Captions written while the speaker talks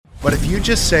But if you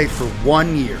just say for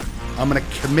 1 year, I'm going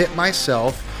to commit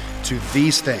myself to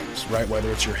these things, right?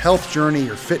 Whether it's your health journey,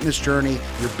 your fitness journey,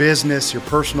 your business, your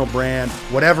personal brand,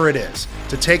 whatever it is,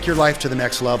 to take your life to the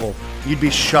next level, you'd be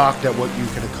shocked at what you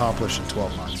can accomplish in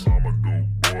 12 months.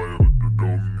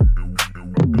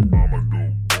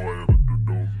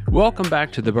 Welcome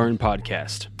back to the Burn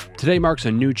Podcast. Today marks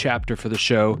a new chapter for the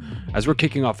show as we're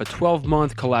kicking off a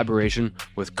 12-month collaboration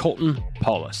with Colton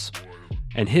Paulhus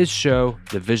and his show,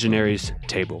 The Visionaries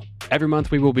Table. Every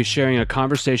month we will be sharing a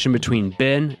conversation between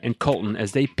Ben and Colton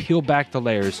as they peel back the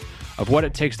layers of what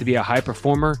it takes to be a high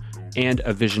performer and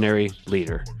a visionary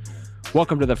leader.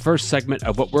 Welcome to the first segment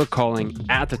of what we're calling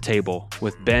At the Table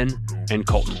with Ben and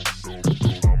Colton.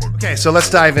 Okay, so let's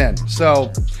dive in.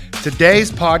 So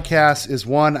today's podcast is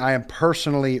one I am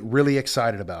personally really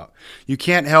excited about. You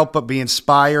can't help but be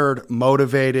inspired,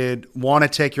 motivated, want to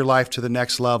take your life to the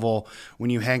next level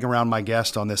when you hang around my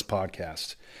guest on this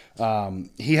podcast.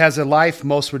 He has a life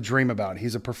most would dream about.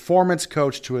 He's a performance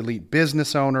coach to elite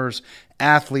business owners,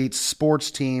 athletes, sports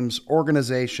teams,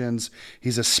 organizations.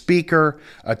 He's a speaker,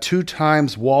 a 2-time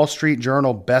Wall Street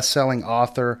Journal best-selling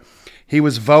author. He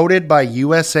was voted by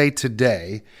USA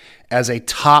Today as a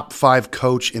top 5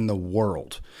 coach in the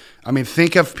world. I mean,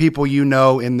 think of people you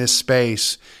know in this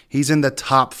space. He's in the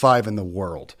top 5 in the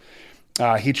world.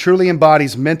 He truly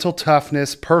embodies mental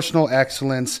toughness, personal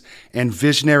excellence, and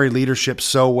visionary leadership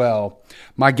so well.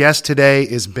 My guest today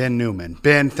is Ben Newman.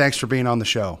 Ben, thanks for being on the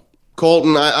show.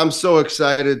 Colton, I'm so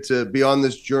excited to be on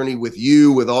this journey with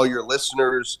you, with all your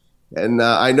listeners. And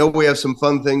I know we have some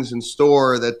fun things in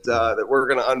store that we're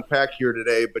going to unpack here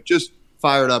today, but just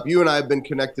fired up. You and I have been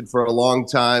connected for a long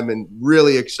time and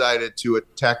really excited to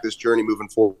attack this journey moving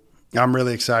forward. I'm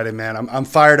really excited, man. I'm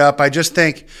fired up. I just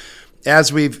think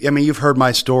you've heard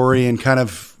my story and kind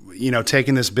of,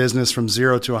 taking this business from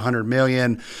 0 to 100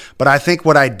 million. But I think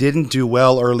what I didn't do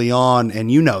well early on,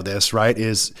 and you know this, right,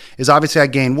 is obviously I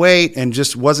gained weight and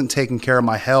just wasn't taking care of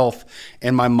my health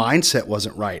and my mindset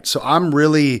wasn't right. So I'm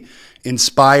really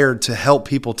inspired to help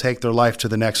people take their life to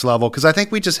the next level because I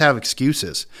think we just have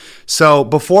excuses. So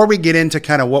before we get into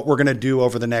kind of what we're going to do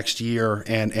over the next year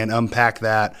and unpack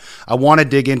that, I want to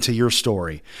dig into your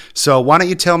story. So why don't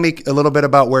you tell me a little bit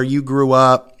about where you grew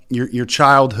up, your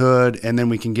childhood, and then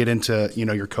we can get into,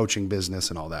 your coaching business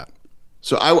and all that.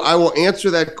 So I will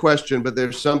answer that question, but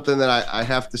there's something that I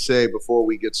have to say before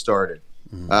we get started.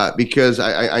 Because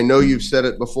I know you've said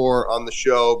it before on the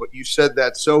show, but you said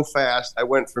that so fast, I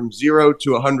went from 0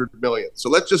 to 100 million. So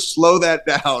let's just slow that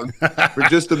down for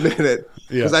just a minute,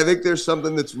 because I think there's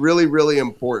something that's really, really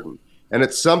important. And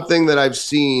it's something that I've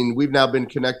seen. We've now been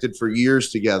connected for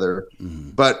years together,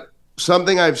 but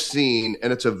something I've seen,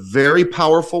 and it's a very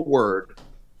powerful word,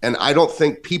 and I don't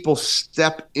think people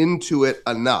step into it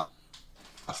enough.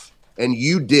 And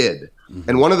you did.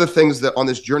 And one of the things that on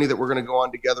this journey that we're going to go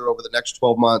on together over the next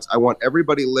 12 months, I want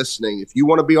everybody listening, if you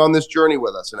want to be on this journey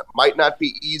with us, and it might not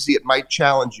be easy, it might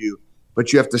challenge you,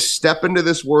 but you have to step into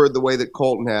this word the way that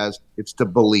Colton has. It's to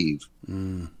believe.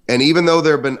 And even though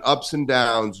there have been ups and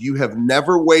downs, you have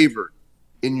never wavered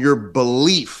in your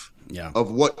belief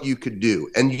of what you could do.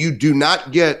 And you do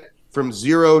not get from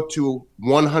 0 to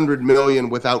 100 million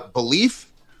without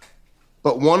belief.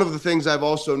 But one of the things I've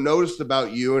also noticed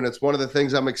about you, and it's one of the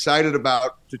things I'm excited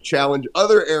about to challenge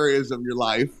other areas of your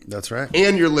life. That's right.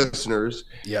 And your listeners.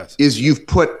 Yes. Is you've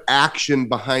put action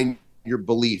behind your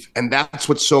belief. And that's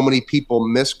what so many people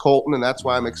miss, Colton. And that's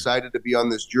why I'm excited to be on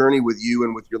this journey with you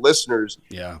and with your listeners.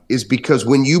 Is because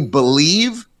when you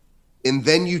believe and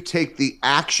then you take the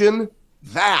action,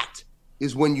 that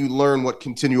is when you learn what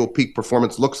continual peak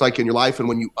performance looks like in your life and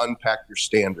when you unpack your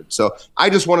standards. So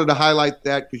I just wanted to highlight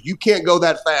that because you can't go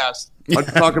that fast. I'm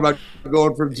talking about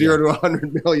going from 0 to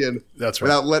 100 million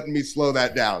without letting me slow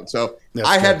that down. So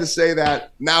I had to say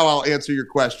that. Now I'll answer your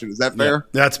question. Is that fair?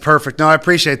 That's perfect. No, I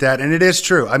appreciate that. And it is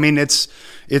true. I mean, it's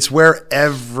where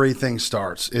everything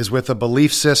starts is with a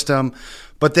belief system.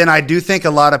 But then I do think a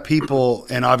lot of people,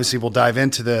 and obviously we'll dive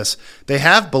into this, they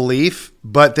have belief,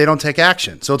 but they don't take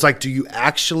action. So it's like, do you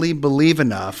actually believe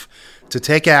enough to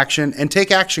take action and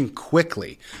take action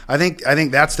quickly? I think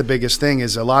that's the biggest thing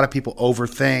is a lot of people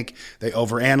overthink, they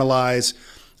overanalyze,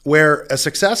 where a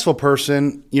successful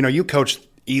person, you coach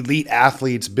elite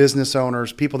athletes, business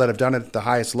owners, people that have done it at the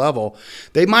highest level,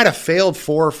 they might have failed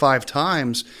 4 or 5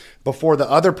 times before the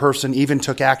other person even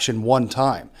took action one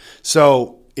time.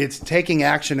 So it's taking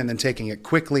action and then taking it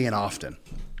quickly and often.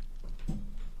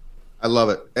 I love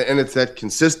it. And it's that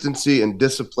consistency and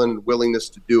discipline and willingness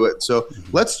to do it. So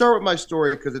let's start with my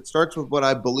story, because it starts with what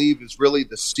I believe is really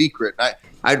the secret.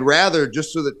 I'd rather,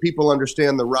 just so that people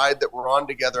understand the ride that we're on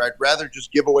together, I'd rather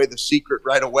just give away the secret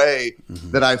right away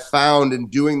that I found in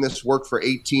doing this work for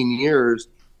 18 years,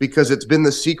 because it's been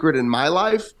the secret in my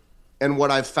life and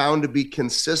what I've found to be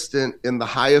consistent in the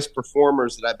highest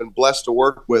performers that I've been blessed to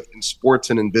work with in sports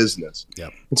and in business.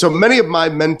 Yep. And so many of my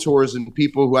mentors and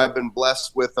people who I've been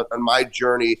blessed with on my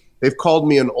journey, they've called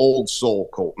me an old soul,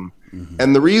 Colton.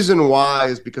 And the reason why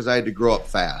is because I had to grow up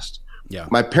fast. Yeah.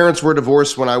 My parents were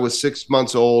divorced when I was 6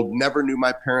 months old, never knew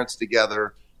my parents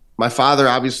together. My father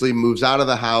obviously moves out of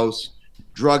the house,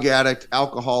 drug addict,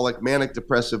 alcoholic, manic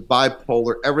depressive,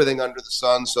 bipolar, everything under the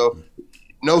sun. So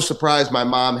no surprise my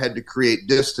mom had to create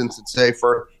distance and say,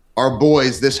 for our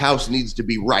boys, this house needs to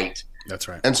be right. That's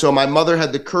right. And so my mother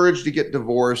had the courage to get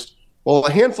divorced. Well,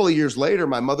 a handful of years later,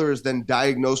 my mother is then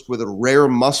diagnosed with a rare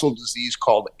muscle disease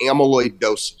called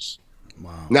amyloidosis.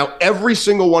 Wow. Now, every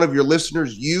single one of your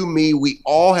listeners, you, me, we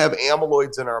all have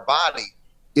amyloids in our body.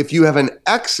 If you have an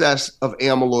excess of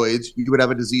amyloids, you would have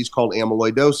a disease called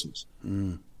amyloidosis.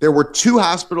 There were 2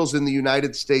 hospitals in the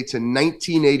United States in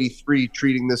 1983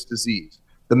 treating this disease: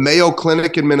 the Mayo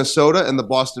Clinic in Minnesota and the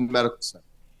Boston Medical Center.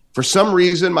 For some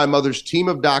reason, my mother's team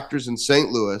of doctors in St.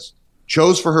 Louis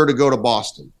chose for her to go to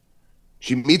Boston.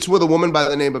 She meets with a woman by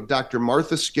the name of Dr.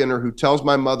 Martha Skinner, who tells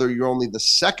my mother, "You're only the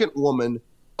second woman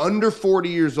under 40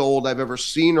 years old I've ever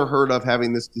seen or heard of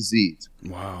having this disease."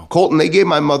 Wow. Colton, they gave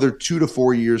my mother 2 to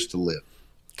 4 years to live.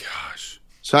 Gosh.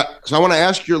 So I want to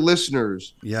ask your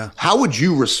listeners, how would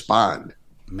you respond?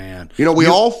 Man. You know, we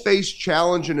all face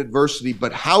challenge and adversity,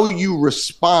 but how you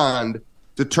respond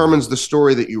determines the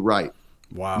story that you write.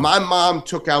 Wow. My mom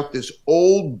took out this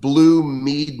old blue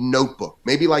Mead notebook,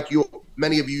 maybe like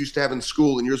many of you used to have in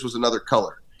school, and yours was another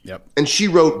color. Yep. And she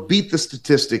wrote, "Beat the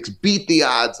statistics, beat the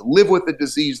odds, live with a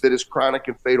disease that is chronic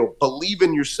and fatal, believe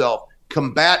in yourself,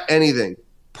 combat anything,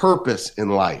 purpose in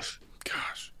life."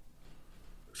 Gosh.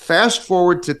 Fast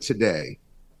forward to today.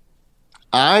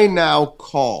 I now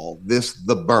call this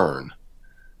the burn.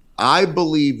 I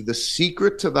believe the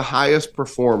secret to the highest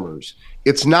performers,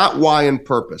 it's not why and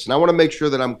purpose. And I want to make sure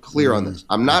that I'm clear on this.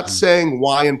 I'm not saying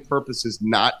why and purpose is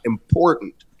not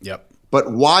important. Yep.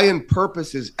 But why and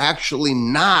purpose is actually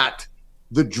not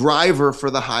the driver for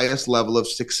the highest level of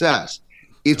success.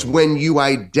 It's when you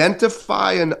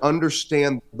identify and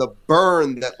understand the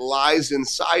burn that lies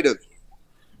inside of you.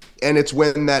 And it's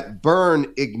when that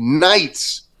burn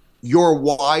ignites your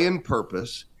why and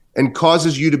purpose and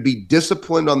causes you to be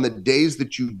disciplined on the days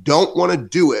that you don't want to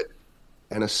do it,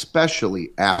 and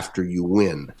especially after you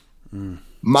win.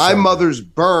 My mother's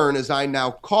burn, as I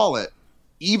now call it,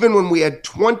 even when we had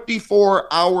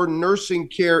 24-hour nursing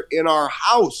care in our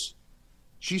house,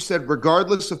 she said,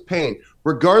 regardless of pain,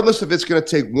 regardless if it's going to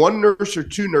take 1 nurse or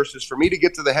 2 nurses for me to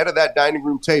get to the head of that dining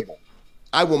room table,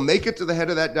 I will make it to the head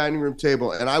of that dining room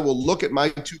table, and I will look at my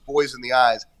 2 boys in the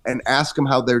eyes and ask them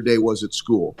how their day was at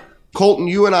school. Colton,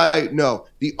 you and I know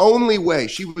the only way,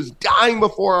 she was dying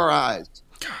before our eyes,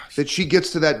 that she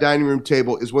gets to that dining room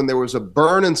table is when there was a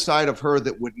burn inside of her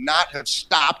that would not have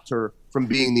stopped her from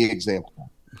being the example.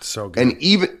 So good. And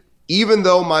even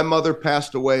though my mother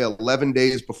passed away 11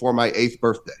 days before my 8th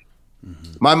birthday,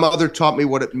 my mother taught me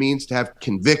what it means to have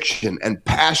conviction and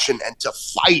passion and to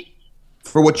fight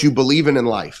for what you believe in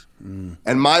life.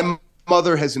 And my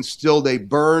mother has instilled a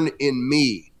burn in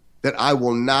me that I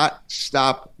will not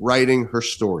stop writing her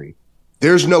story.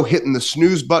 There's no hitting the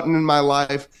snooze button in my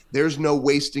life. There's no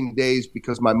wasting days,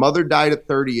 because my mother died at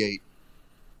 38.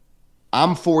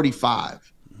 I'm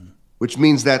 45, which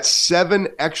means that's 7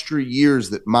 extra years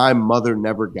that my mother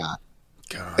never got.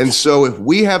 Gosh. And so if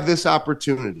we have this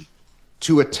opportunity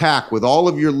to attack with all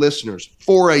of your listeners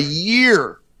for a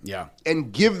year,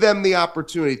 and give them the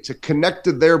opportunity to connect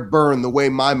to their burn the way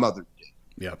my mother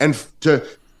did, and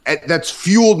that's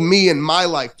fueled me in my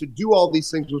life to do all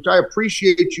these things, which I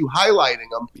appreciate you highlighting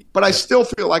them, but I still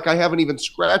feel like I haven't even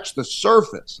scratched the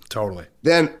surface. Totally.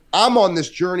 Then I'm on this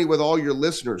journey with all your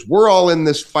listeners. We're all in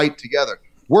this fight together.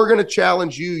 We're going to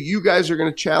challenge you. You guys are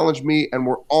going to challenge me, and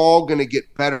we're all going to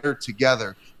get better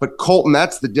together. But Colton,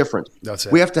 that's the difference. That's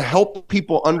it. We have to help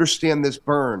people understand this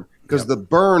burn, because the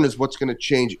burn is what's going to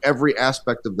change every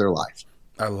aspect of their life.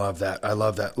 I love that. I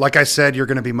love that. Like I said, you're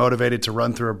going to be motivated to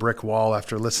run through a brick wall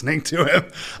after listening to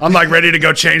him. I'm like ready to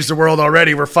go change the world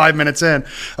already. We're 5 minutes in.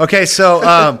 Okay.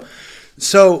 So,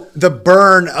 so the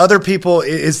burn, other people,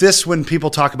 is this when people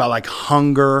talk about like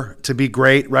hunger to be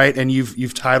great, right? And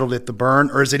you've titled it The Burn,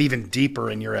 or is it even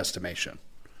deeper in your estimation?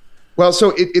 Well,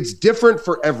 so it's different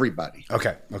for everybody.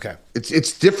 Okay.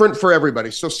 It's different for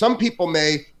everybody. So some people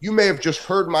you may have just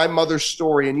heard my mother's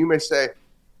story and you may say,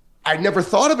 I never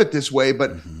thought of it this way,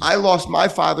 but I lost my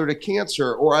father to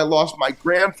cancer, or I lost my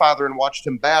grandfather and watched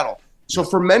him battle. So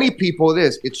for many people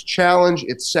it's challenge,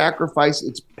 it's sacrifice,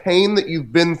 it's pain that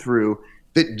you've been through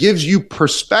that gives you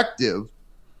perspective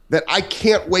that I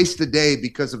can't waste a day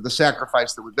because of the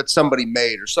sacrifice that somebody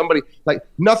made, or somebody, like,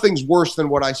 nothing's worse than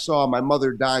what I saw my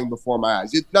mother dying before my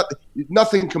eyes.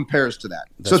 Nothing compares to that.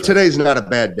 That's so right. Today's not a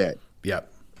bad day. Yeah.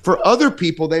 For other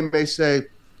people, they may say,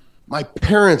 my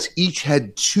parents each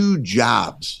had 2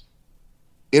 jobs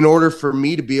in order for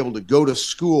me to be able to go to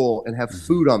school and have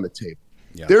food on the table.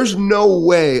 Yeah. There's no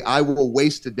way I will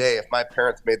waste a day if my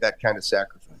parents made that kind of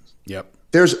sacrifice. Yep.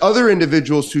 There's other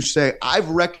individuals who say, I've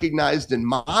recognized in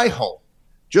my home,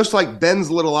 just like Ben's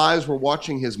little eyes were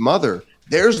watching his mother,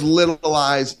 there's little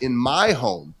eyes in my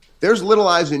home. There's little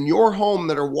eyes in your home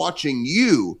that are watching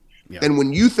you. Yep. And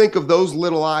when you think of those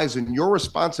little eyes and your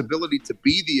responsibility to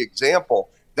be the example,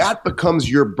 that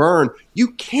becomes your burn.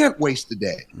 You can't waste a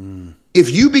day. If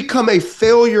you become a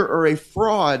failure or a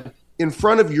fraud in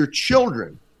front of your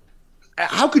children,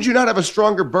 how could you not have a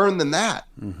stronger burn than that?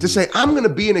 To say, I'm going to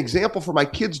be an example for my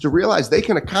kids to realize they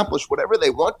can accomplish whatever they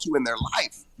want to in their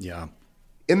life. Yeah.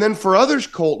 And then for others,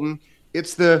 Colton,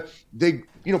 it's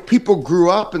people grew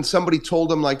up and somebody told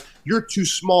them, like, you're too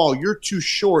small, you're too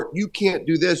short, you can't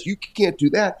do this, you can't do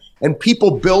that. And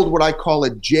people build what I call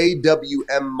a JWM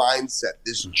mindset,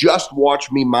 this just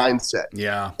watch me mindset.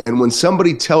 Yeah. And when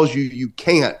somebody tells you you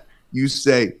can't, you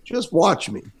say, just watch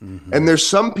me. And there's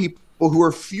some people who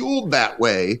are fueled that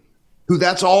way, who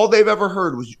that's all they've ever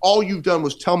heard was, all you've done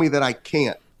was tell me that I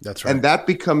can't. That's right. And that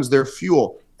becomes their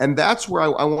fuel. And that's where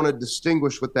I want to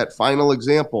distinguish with that final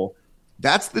example.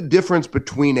 That's the difference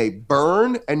between a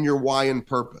burn and your why and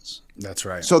purpose. That's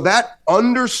right. So that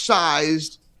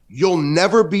undersized, you'll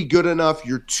never be good enough,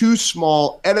 you're too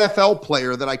small NFL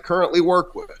player that I currently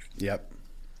work with. Yep.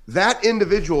 That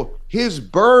individual, his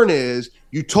burn is,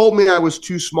 you told me I was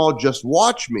too small, just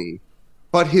watch me.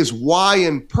 But his why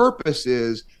and purpose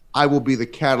is, I will be the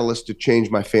catalyst to change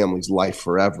my family's life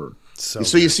forever.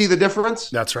 So you see the difference?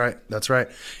 That's right. That's right.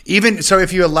 Even so,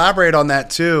 if you elaborate on that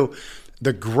too,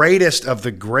 the greatest of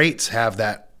the greats have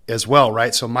that as well,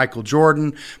 right? So Michael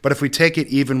Jordan, but if we take it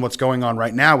even what's going on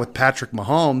right now with Patrick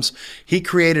Mahomes, he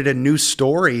created a new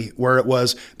story where it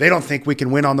was, they don't think we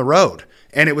can win on the road.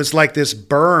 And it was like this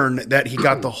burn that he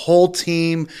got the whole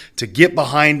team to get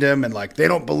behind him, and like, they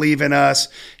don't believe in us.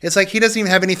 It's like he doesn't even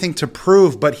have anything to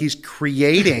prove, but he's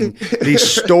creating these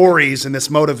stories and this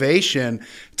motivation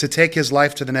to take his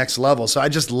life to the next level. So I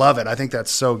just love it. I think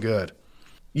that's so good.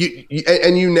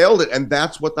 You nailed it. And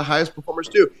that's what the highest performers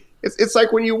do. It's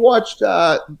like when you watched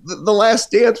The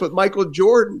Last Dance with Michael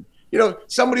Jordan.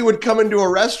 Somebody would come into a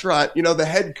restaurant, the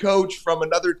head coach from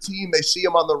another team, they see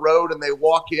him on the road and they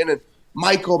walk in and,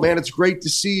 Michael, man, it's great to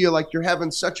see you. Like, you're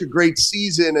having such a great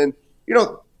season. And,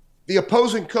 the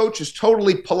opposing coach is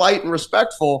totally polite and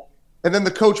respectful. And then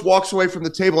the coach walks away from the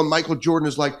table and Michael Jordan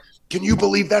is like, can you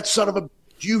believe that son of a,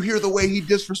 do you hear the way he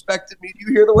disrespected me? Do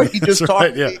you hear the way he just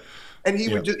talked to me? And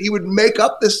he would make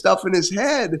up this stuff in his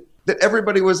head that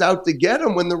everybody was out to get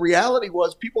him, when the reality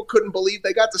was people couldn't believe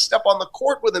they got to step on the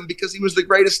court with him because he was the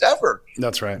greatest ever.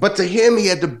 That's right. But to him, he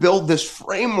had to build this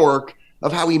framework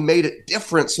of how he made it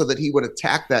different so that he would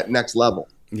attack that next level.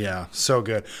 Yeah, so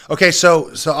good. Okay,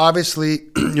 so obviously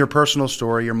your personal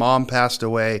story, your mom passed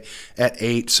away at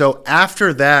 8. So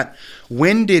after that,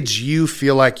 when did you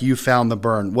feel like you found the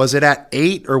burn? Was it at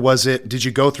 8, or did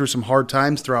you go through some hard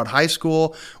times throughout high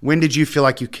school? When did you feel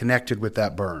like you connected with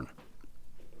that burn?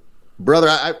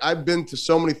 Brother, I've been to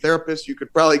so many therapists. You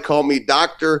could probably call me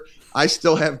doctor. I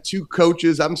still have 2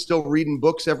 coaches. I'm still reading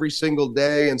books every single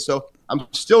day. And so I'm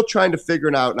still trying to figure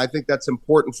it out. And I think that's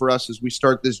important for us as we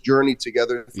start this journey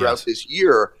together throughout this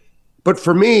year. But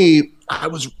for me, I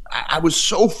was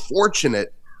so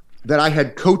fortunate that I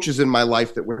had coaches in my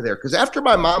life that were there. Because after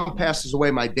my mom passes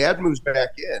away, my dad moves back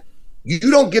in. You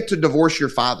don't get to divorce your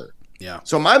father. Yeah.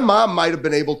 So my mom might have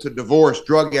been able to divorce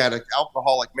drug addict,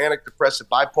 alcoholic, manic depressive,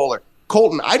 bipolar.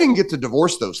 Colton, I didn't get to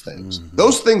divorce those things. Mm-hmm.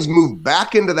 Those things moved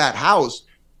back into that house,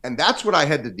 and that's what I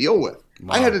had to deal with.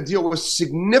 Wow. I had to deal with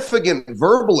significant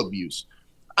verbal abuse.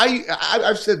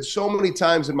 I've said so many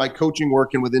times in my coaching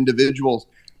work and with individuals,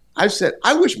 I've said,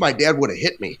 I wish my dad would have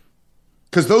hit me,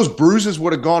 because those bruises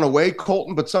would have gone away,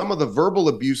 Colton, but some of the verbal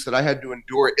abuse that I had to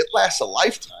endure, it lasts a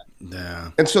lifetime.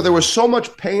 Yeah. And so there was so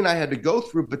much pain I had to go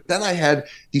through, but then I had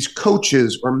these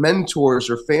coaches or mentors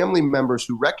or family members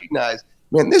who recognized,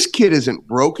 man, this kid isn't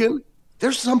broken.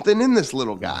 There's something in this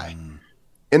little guy.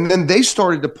 And then they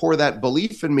started to pour that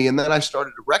belief in me. And then I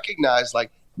started to recognize,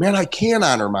 like, man, I can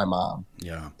honor my mom.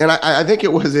 Yeah. And I think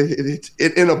it was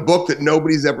in a book that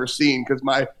nobody's ever seen, because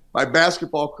my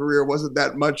basketball career wasn't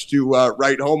that much to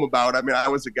write home about. I mean, I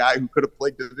was a guy who could have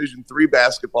played Division III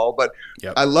basketball, but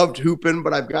I loved hooping.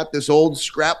 But I've got this old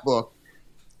scrapbook.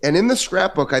 And in the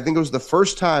scrapbook, I think it was the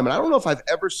first time, and I don't know if I've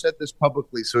ever said this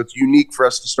publicly, so it's unique for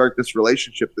us to start this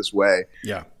relationship this way.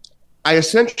 Yeah. I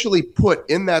essentially put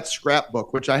in that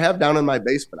scrapbook, which I have down in my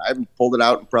basement, I haven't pulled it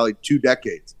out in probably 2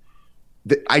 decades,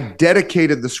 that I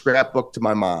dedicated the scrapbook to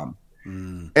my mom.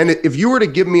 And if you were to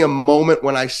give me a moment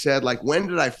when I said, like, when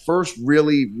did I first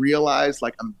really realize,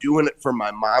 like, I'm doing it for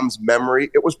my mom's memory?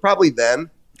 It was probably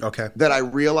then that I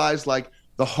realized, like,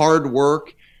 the hard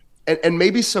work. And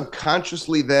maybe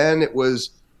subconsciously then it was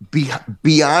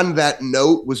beyond that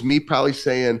note was me probably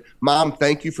saying, Mom,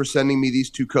 thank you for sending me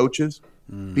these 2 coaches.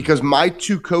 Because my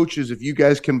 2 coaches, if you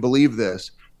guys can believe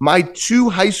this, my 2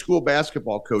 high school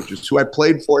basketball coaches who I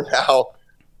played for now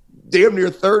damn near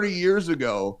 30 years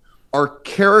ago are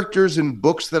characters in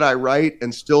books that I write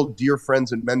and still dear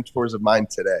friends and mentors of mine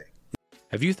today.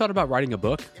 Have you thought about writing a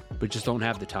book, but just don't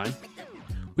have the time?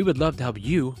 We would love to help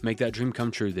you make that dream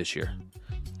come true this year.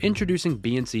 Introducing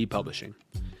B&C Publishing.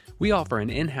 We offer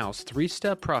an in-house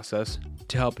 3-step process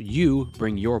to help you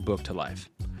bring your book to life.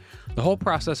 The whole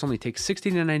process only takes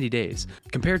 60 to 90 days.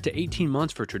 Compared to 18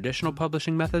 months for traditional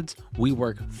publishing methods, we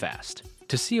work fast.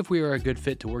 To see if we are a good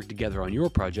fit to work together on your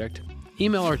project,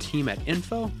 email our team at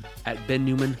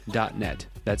info@bennewman.net.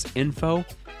 That's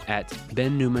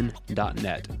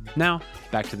info@bennewman.net. Now,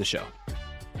 back to the show.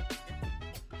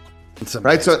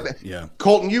 Right? So,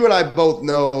 Colton, you and I both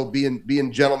know,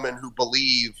 being gentlemen who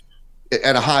believe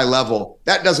at a high level,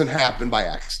 that doesn't happen by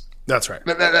accident. That's right.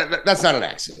 That's not an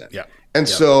accident. Yeah. And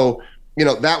so,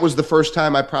 that was the first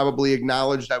time I probably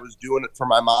acknowledged I was doing it for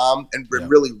my mom and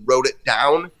really wrote it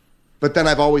down. But then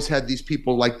I've always had these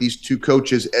people like these 2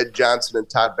 coaches, Ed Johnson and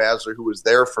Todd Basler, who was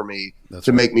there for me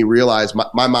to make me realize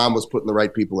my mom was putting the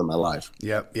right people in my life.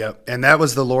 Yep. And that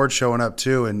was the Lord showing up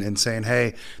too and saying,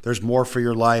 hey, there's more for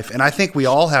your life. And I think we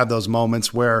all have those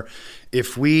moments where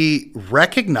if we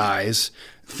recognize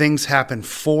things happen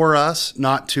for us,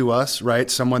 not to us,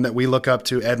 right? Someone that we look up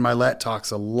to, Ed Milet,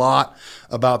 talks a lot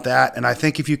about that. And I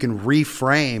think if you can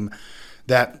reframe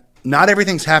that, not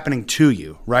everything's happening to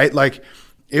you, right? Like,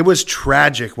 it was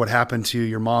tragic what happened to you,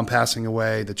 your mom passing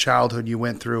away, the childhood you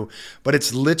went through, but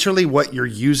it's literally what you're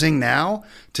using now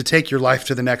to take your life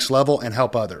to the next level and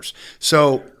help others.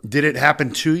 So did it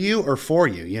happen to you or for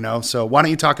you, So why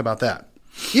don't you talk about that?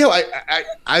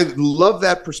 I love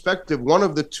that perspective. One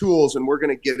of the tools, and we're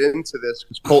going to get into this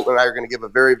because Colton and I are going to give a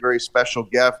very, very special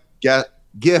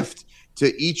gift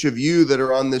to each of you that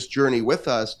are on this journey with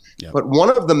us. Yep. But one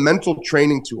of the mental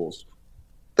training tools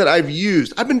that I've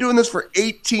used, I've been doing this for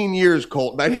 18 years,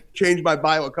 Colton. I changed my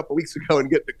bio a couple of weeks ago and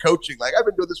get to coaching. Like, I've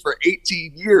been doing this for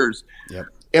 18 years. Yep.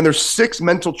 And there's 6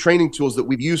 mental training tools that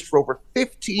we've used for over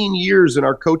 15 years in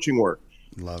our coaching work.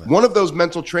 Love it. One of those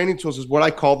mental training tools is what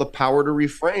I call the power to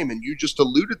reframe. And you just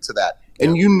alluded to that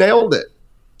and you nailed it.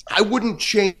 I wouldn't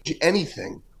change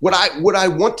anything. Would I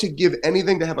want to give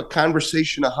anything to have a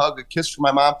conversation, a hug, a kiss from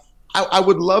my mom? I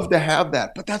would love to have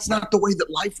that, but that's not the way that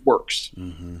life works.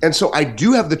 Mm-hmm. And so I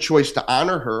do have the choice to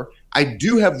honor her. I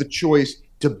do have the choice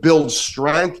to build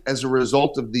strength as a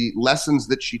result of the lessons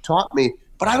that she taught me,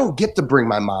 but I don't get to bring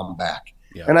my mom back.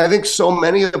 Yeah. And I think so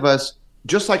many of us,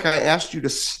 just like I asked you to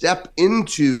step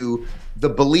into the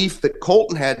belief that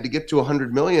Colton had to get to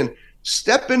 100 million,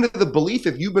 step into the belief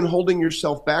if you've been holding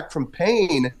yourself back from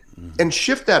pain and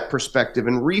shift that perspective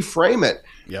and reframe it.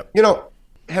 Yep.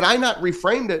 Had I not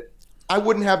reframed it, I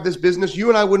wouldn't have this business. You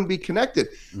and I wouldn't be connected.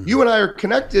 Mm-hmm. You and I are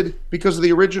connected because of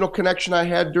the original connection I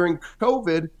had during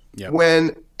COVID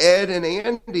when Ed and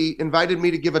Andy invited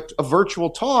me to give a virtual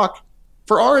talk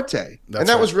for Arete. And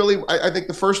that was really, I think,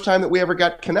 the first time that we ever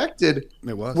got connected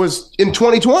was in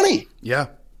 2020. Yeah.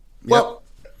 Well,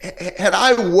 had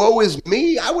I woe is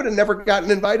me, I would have never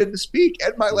gotten invited to speak.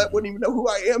 Ed Milet wouldn't even know who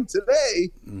I am today,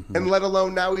 and let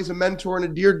alone now he's a mentor and a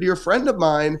dear, dear friend of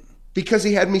mine because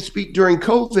he had me speak during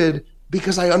COVID.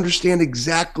 Because I understand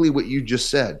exactly what you just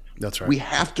said. That's right. We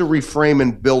have to reframe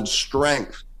and build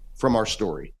strength from our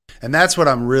story. And that's what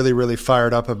I'm really, really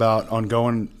fired up about on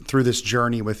going through this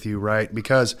journey with you, right?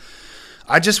 Because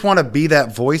I just want to be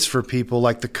that voice for people,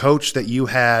 like the coach that you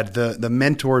had, the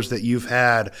mentors that you've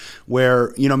had,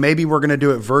 where, maybe we're going to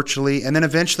do it virtually. And then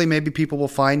eventually maybe people will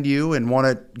find you and want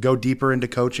to go deeper into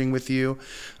coaching with you.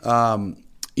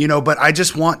 But I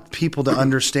just want people to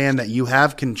understand that you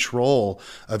have control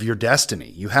of your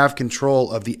destiny. You have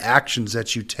control of the actions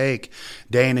that you take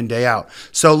day in and day out.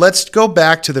 So let's go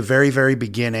back to the very, very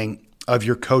beginning of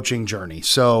your coaching journey.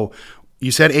 So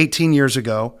you said 18 years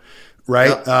ago,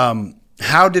 right? Yep.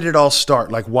 How did it all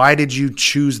start? Like, why did you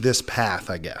choose this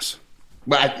path, I guess?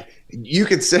 Well, you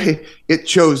could say it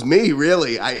chose me,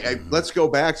 really. Let's go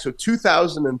back. So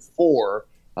 2004,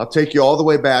 I'll take you all the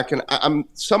way back. And I'm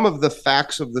some of the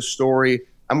facts of the story,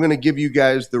 I'm going to give you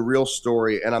guys the real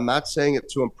story. And I'm not saying it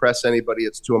to impress anybody.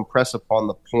 It's to impress upon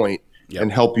the point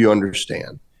and help you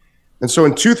understand. And so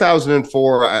in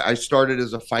 2004, I started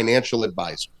as a financial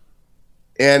advisor.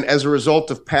 And as a result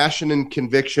of passion and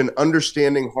conviction,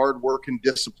 understanding hard work and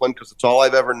discipline, because it's all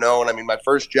I've ever known. I mean, my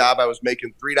first job, I was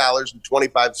making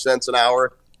 $3.25 an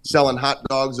hour selling hot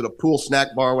dogs at a pool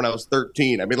snack bar when I was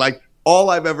 13. I mean, like, all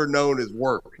I've ever known is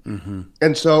work. Mm-hmm.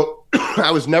 And so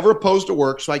I was never opposed to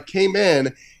work. So I came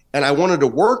in and I wanted to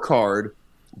work hard,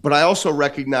 but I also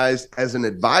recognized as an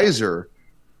advisor,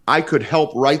 I could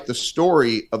help write the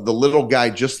story of the little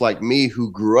guy just like me who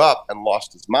grew up and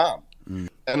lost his mom.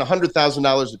 And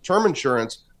 $100,000 of term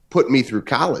insurance put me through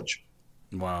college.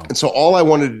 Wow. And so all I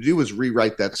wanted to do was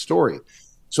rewrite that story.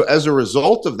 So as a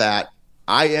result of that,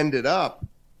 I ended up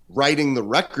writing the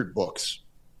record books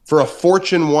for a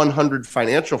Fortune 100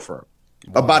 financial firm.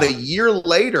 Wow. About a year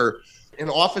later, in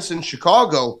an office in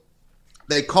Chicago,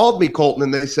 they called me, Colton,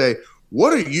 and they say,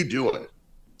 "What are you doing?"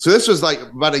 So this was like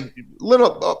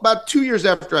about 2 years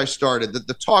after I started.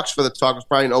 The talks for the talk was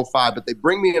probably in 2005, but they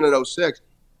bring me in 2006.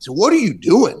 So what are you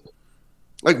doing?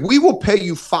 Like, we will pay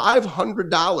you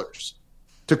 $500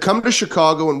 to come to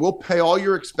Chicago, and we'll pay all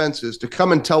your expenses to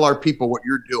come and tell our people what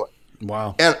you're doing.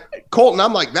 Wow. And Colton,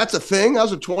 I'm like, that's a thing? I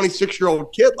was a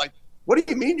 26-year-old kid. Like, what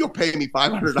do you mean you'll pay me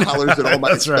 $500 at all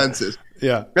my expenses? Right.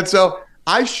 Yeah. And so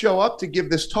I show up to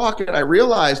give this talk, and I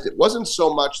realized it wasn't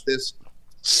so much this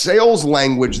sales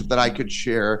language that I could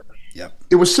share. Yep.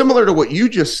 It was similar to what you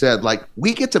just said. Like,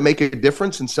 we get to make a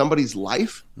difference in somebody's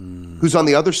life who's on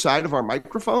the other side of our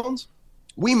microphones.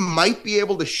 We might be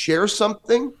able to share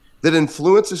something that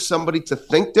influences somebody to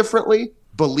think differently,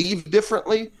 believe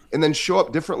differently, and then show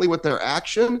up differently with their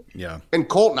action. Yeah. And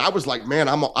Colton, I was like, man,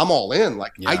 I'm all in.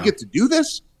 Like, I get to do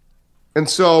this. And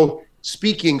so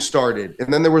speaking started,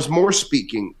 and then there was more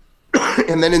speaking.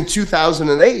 And then in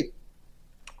 2008,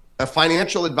 a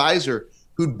financial advisor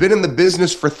who'd been in the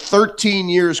business for 13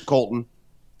 years, Colton,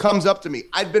 comes up to me.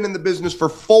 I'd been in the business for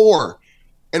 4,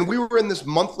 and we were in this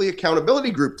monthly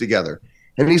accountability group together.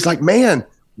 And he's like, "Man,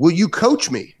 will you coach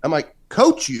me?" I'm like,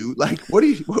 "Coach you? Like, what do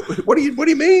you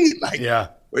mean? Like,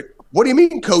 what do you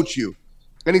mean coach you?"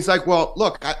 And he's like, "Well,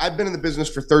 look, I've been in the business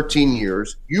for 13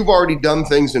 years. You've already done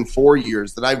things in 4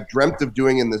 years that I've dreamt of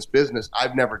doing in this business.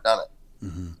 I've never done it."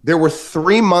 Mm-hmm. There were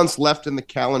 3 months left in the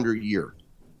calendar year.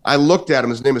 I looked at him.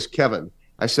 His name is Kevin.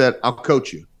 I said, "I'll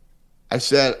coach you." I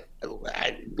said,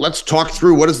 "Let's talk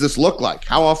through, what does this look like?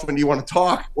 How often do you want to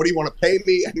talk? What do you want to pay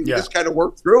me?" And just kind of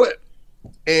work through it.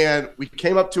 And we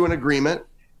came up to an agreement.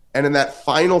 And in that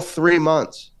final 3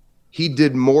 months, he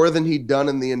did more than he'd done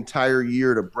in the entire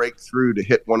year to break through to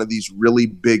hit one of these really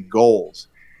big goals.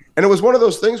 And it was one of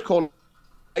those things, Colton,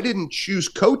 I didn't choose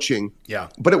coaching. Yeah.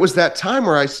 But it was that time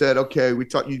where I said, okay,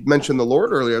 you mentioned the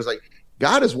Lord earlier. I was like,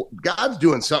 God's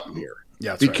doing something here.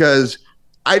 Yeah, because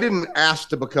I didn't ask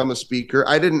to become a speaker.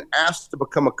 I didn't ask to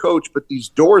become a coach, but these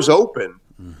doors open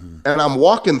and I'm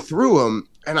walking through them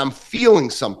and I'm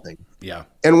feeling something. Yeah.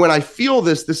 And when I feel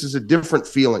this is a different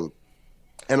feeling.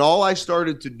 And all I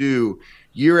started to do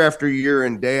year after year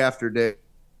and day after day,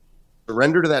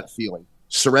 surrender to that feeling,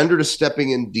 surrender to stepping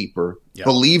in deeper,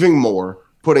 believing more,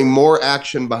 putting more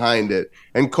action behind it.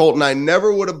 And Colton, I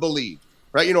never would have believed.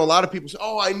 Right. A lot of people say,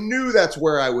 "Oh, I knew that's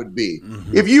where I would be."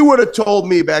 Mm-hmm. If you would have told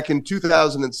me back in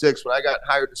 2006, when I got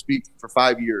hired to speak for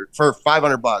 5 years, for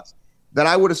 $500, that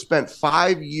I would have spent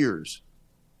 5 years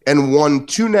and won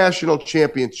 2 national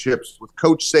championships with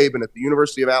Coach Saban at the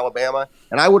University of Alabama,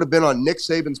 and I would have been on Nick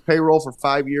Saban's payroll for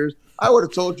 5 years, I would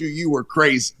have told you were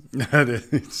crazy.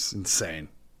 It's insane.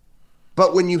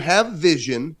 But when you have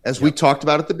vision, as we talked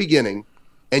about at the beginning,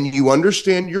 and you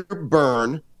understand your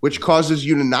burn, which causes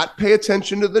you to not pay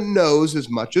attention to the no's as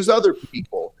much as other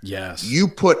people. Yes. You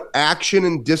put action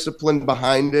and discipline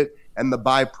behind it, and the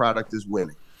byproduct is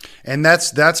winning. And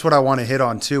that's what I want to hit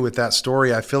on too with that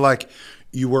story. I feel like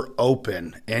you were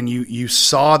open and you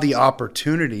saw the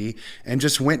opportunity and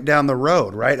just went down the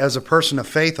road, right? As a person of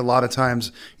faith, a lot of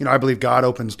times, I believe God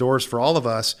opens doors for all of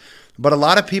us, But a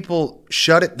lot of people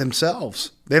shut it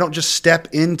themselves. They don't just step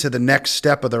into the next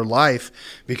step of their life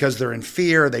because they're in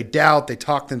fear, they doubt, they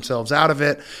talk themselves out of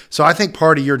it. So I think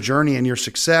part of your journey and your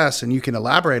success, and you can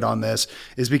elaborate on this,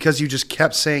 is because you just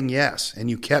kept saying yes and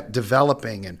you kept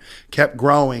developing and kept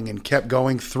growing and kept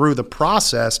going through the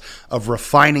process of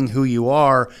refining who you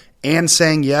are and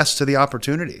saying yes to the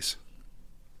opportunities.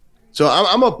 So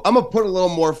I'm gonna put a little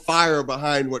more fire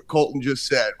behind what Colton just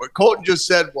said. What Colton just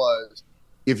said was,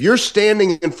 if you're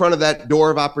standing in front of that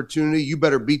door of opportunity, you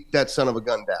better beat that son of a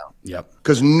gun down. Yep.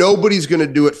 Because nobody's going to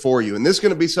do it for you. And this is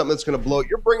going to be something that's going to blow.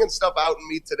 You're bringing stuff out in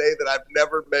me today that I've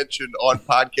never mentioned on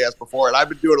podcasts before. And I've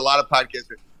been doing a lot of podcasts.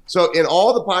 So in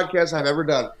all the podcasts I've ever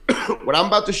done, what I'm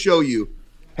about to show you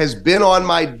has been on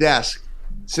my desk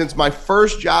since my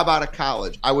first job out of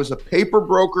college. I was a paper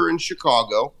broker in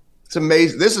Chicago. It's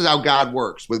amazing. This is how God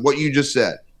works with what you just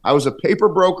said. I was a paper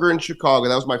broker in Chicago.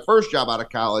 That was my first job out of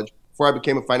college before I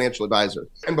became a financial advisor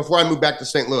and before I moved back to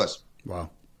St. Louis. Wow.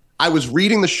 I was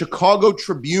reading the Chicago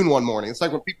Tribune one morning. It's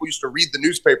like when people used to read the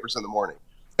newspapers in the morning.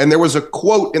 And there was a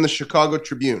quote in the Chicago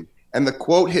Tribune. And the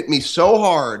quote hit me so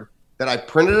hard that I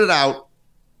printed it out.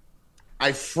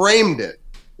 I framed it.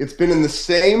 It's been in the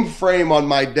same frame on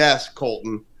my desk,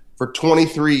 Colton, for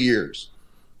 23 years.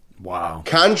 Wow.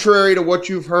 Contrary to what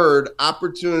you've heard,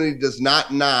 opportunity does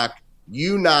not knock.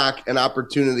 You knock and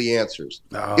opportunity answers.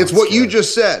 Oh, it's what good. You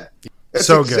just said. It's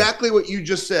so exactly good. What you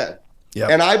just said.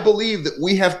 Yep. And I believe that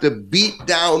we have to beat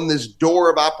down this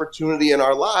door of opportunity in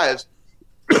our lives.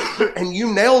 And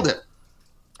you nailed it.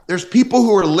 There's people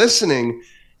who are listening.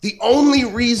 The only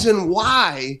reason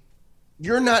why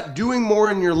you're not doing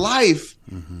more in your life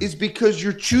is because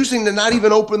you're choosing to not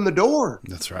even open the door.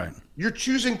 That's right. You're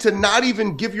choosing to not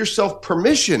even give yourself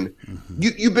permission.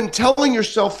 You've been telling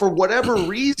yourself for whatever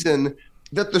reason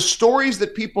that the stories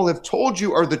that people have told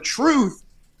you are the truth,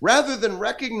 rather than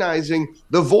recognizing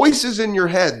the voices in your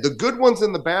head, the good ones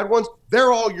and the bad ones,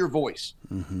 they're all your voice.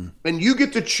 And you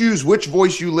get to choose which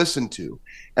voice you listen to.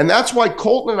 And that's why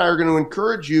Colton and I are going to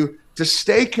encourage you to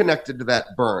stay connected to that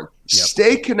burn. Yep.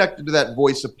 Stay connected to that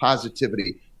voice of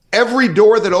positivity. Every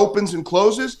door that opens and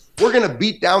closes, we're going to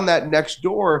beat down that next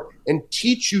door and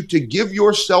teach you to give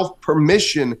yourself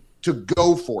permission to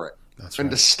go for it. That's and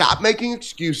right. to stop making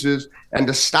excuses and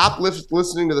to stop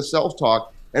listening to the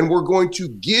self-talk. And we're going to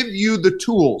give you the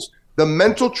tools, the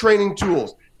mental training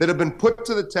tools that have been put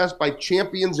to the test by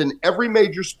champions in every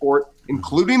major sport,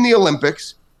 including the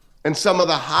Olympics, and some of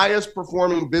the highest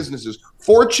performing businesses,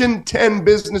 Fortune 10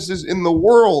 businesses in the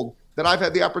world that I've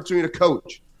had the opportunity to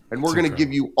coach. And we're going to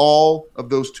give you all of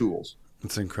those tools.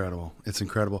 It's incredible. It's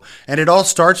incredible. And it all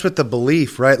starts with the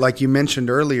belief, right? Like you mentioned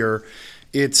earlier,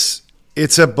 it's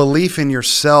a belief in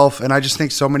yourself. And I just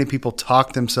think so many people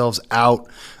talk themselves out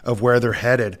of where they're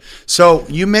headed. So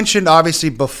you mentioned obviously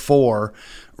before,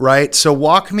 right? So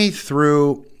walk me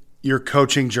through your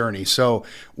coaching journey. So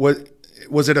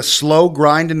was it a slow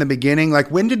grind in the beginning?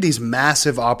 Like when did these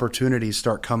massive opportunities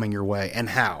start coming your way and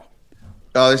how?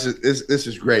 Oh, this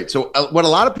is great. So what a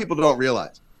lot of people don't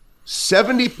realize,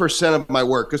 70% of my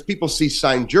work, because people see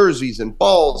signed jerseys and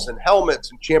balls and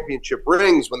helmets and championship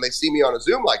rings when they see me on a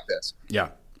Zoom like this.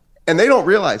 Yeah. And they don't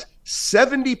realize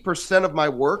 70% of my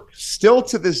work still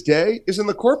to this day is in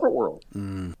the corporate world.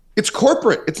 It's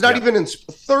corporate. It's not even in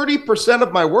 30%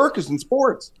 of my work is in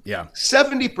sports. Yeah.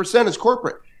 70% is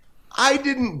corporate. I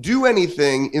didn't do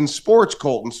anything in sports,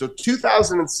 Colton. So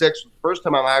 2006 was the first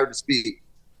time I'm hired to speak.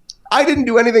 I didn't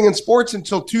do anything in sports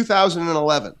until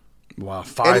 2011. Wow,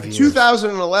 5 years. And in years.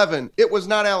 2011, it was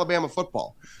not Alabama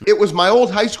football. It was my old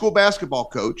high school basketball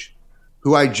coach,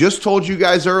 who I just told you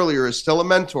guys earlier is still a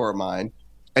mentor of mine.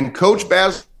 And Coach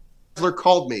Basler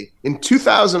called me in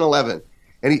 2011.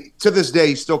 And to this day,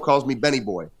 he still calls me Benny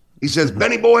Boy. He says,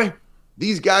 Benny Boy,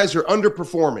 these guys are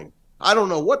underperforming. I don't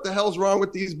know what the hell's wrong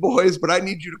with these boys, but I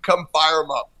need you to come fire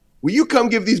them up. Will you come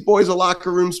give these boys a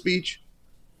locker room speech?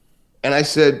 And I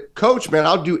said, Coach, man,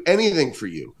 I'll do anything for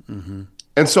you.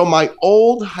 And so my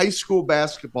old high school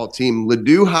basketball team,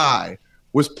 Ladue High,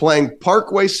 was playing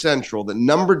Parkway Central, the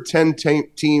number 10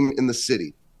 team in the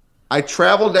city. I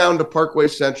traveled down to Parkway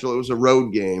Central. It was a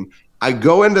road game. I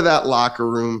go into that locker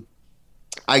room.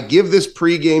 I give this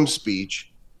pregame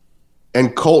speech.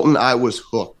 And Colton, I was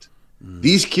hooked.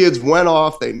 These kids went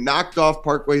off. They knocked off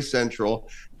Parkway Central.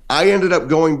 I ended up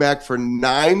going back for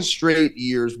 9 straight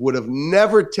years, would have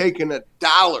never taken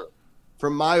 $1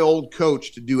 from my old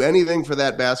coach to do anything for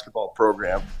that basketball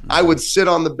program. I would sit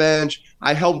on the bench.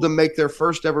 I helped them make their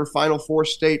first ever Final Four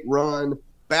state run,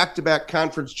 back-to-back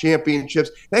conference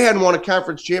championships. They hadn't won a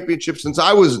conference championship since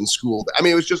I was in school. I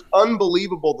mean, it was just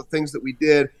unbelievable the things that we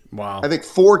did. Wow. I think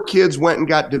 4 kids went and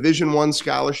got Division I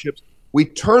scholarships. We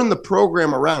turned the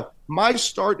program around. My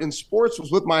start in sports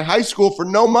was with my high school for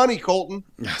no money, Colton.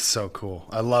 That's so cool.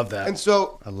 I love that. And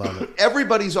so I love it.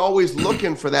 Everybody's always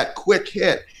looking for that quick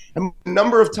hit. And a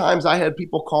number of times I had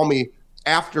people call me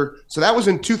after. So that was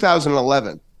in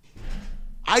 2011.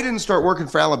 I didn't start working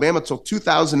for Alabama until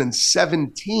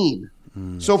 2017.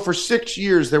 So for 6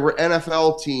 years, there were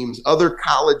NFL teams, other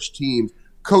college teams.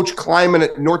 Coach Kleiman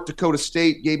at North Dakota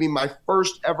State gave me my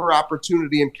first ever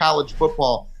opportunity in college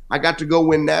football. I got to go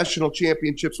win national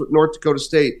championships with North Dakota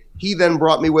State. He then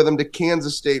brought me with him to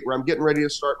Kansas State, where I'm getting ready to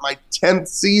start my 10th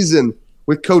season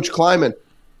with Coach Kleiman.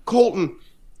 Colton,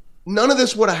 none of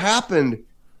this would have happened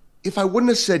if I wouldn't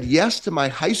have said yes to my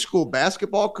high school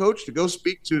basketball coach to go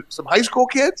speak to some high school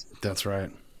kids. That's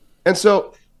right. And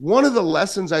so one of the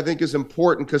lessons I think is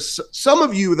important, because some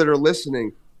of you that are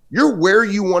listening, you're where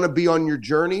you want to be on your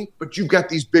journey, but you've got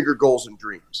these bigger goals and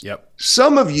dreams. Yep.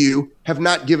 Some of you have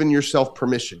not given yourself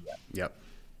permission yet. Yep.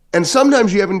 And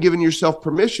sometimes you haven't given yourself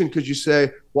permission because you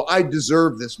say, well, I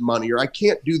deserve this money, or I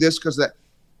can't do this because that.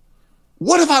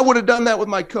 What if I would have done that with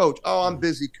my coach? Oh, I'm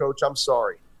busy, coach. I'm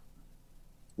sorry.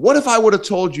 What if I would have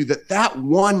told you that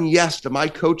one yes to my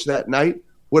coach that night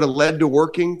would have led to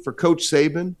working for Coach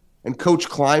Saban and Coach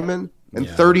Kleiman and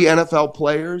 30 NFL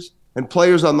players and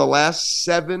players on the last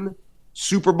 7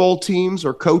 Super Bowl teams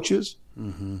or coaches?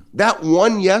 That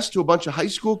one yes to a bunch of high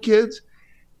school kids.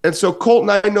 And so, Colton,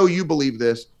 I know you believe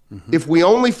this. If we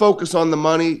only focus on the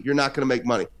money, you're not going to make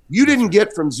money. You didn't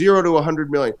get from 0 to 100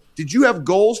 million. Did you have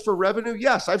goals for revenue?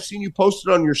 Yes, I've seen you post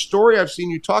it on your story. I've seen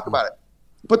you talk about it.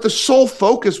 But the sole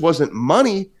focus wasn't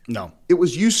money. No. It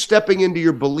was you stepping into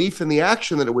your belief in the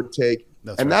action that it would take.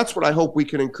 That's what I hope we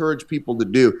can encourage people to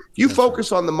do. If you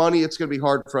focus on the money, it's going to be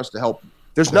hard for us to help you.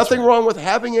 There's nothing wrong with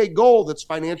having a goal that's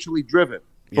financially driven,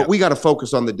 but we got to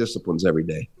focus on the disciplines every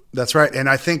day. That's right. And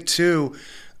I think too,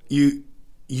 you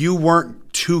weren't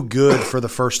too good for the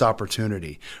first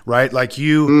opportunity, right? Like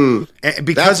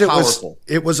because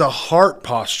it was a heart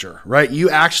posture, right? You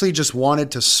actually just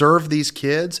wanted to serve these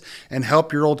kids and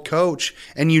help your old coach,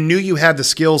 and you knew you had the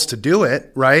skills to do it,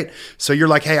 right? So you're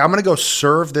like, hey, I'm going to go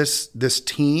serve this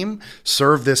team,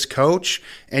 serve this coach,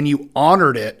 and you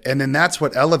honored it. And then that's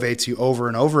what elevates you over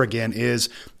and over again, is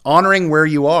honoring where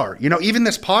you are. Even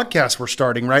this podcast we're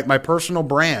starting, right? My personal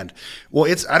brand. Well,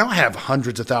 I don't have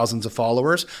hundreds of thousands of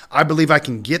followers. I believe I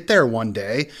can get there one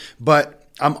day, but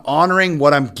I'm honoring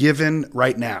what I'm given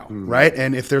right now, right?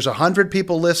 And if there's 100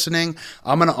 people listening,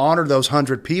 I'm going to honor those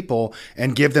 100 people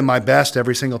and give them my best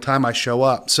every single time I show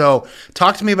up. So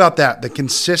talk to me about that, the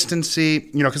consistency,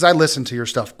 because I listen to your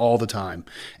stuff all the time.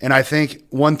 And I think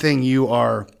one thing you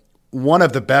are one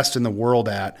of the best in the world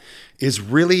at is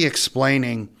really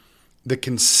explaining the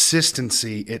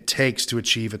consistency it takes to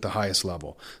achieve at the highest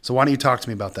level. So why don't you talk to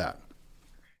me about that?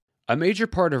 A major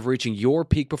part of reaching your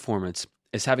peak performance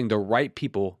is having the right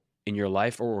people in your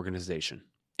life or organization.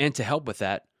 And to help with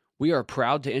that, we are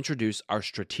proud to introduce our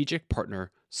strategic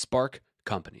partner, Spark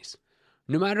Companies.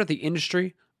 No matter the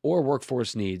industry or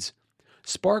workforce needs,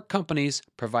 Spark Companies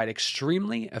provide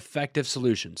extremely effective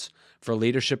solutions for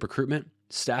leadership recruitment,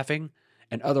 staffing,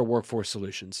 and other workforce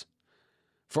solutions.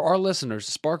 For our listeners,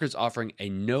 Spark is offering a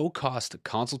no-cost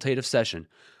consultative session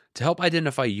to help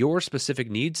identify your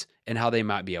specific needs and how they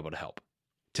might be able to help.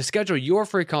 To schedule your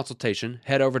free consultation,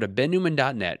 head over to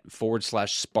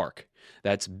bennewman.net/spark.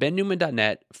 That's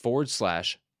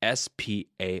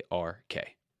bennewman.net/SPARK.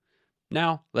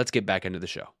 Now, let's get back into the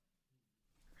show.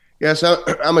 Yes,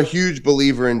 I'm a huge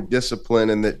believer in discipline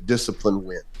and that discipline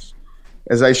wins.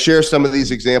 As I share some of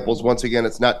these examples, once again,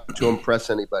 it's not to impress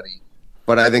anybody,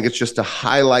 but I think it's just to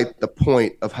highlight the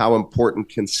point of how important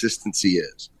consistency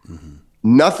is.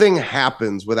 Nothing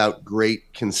happens without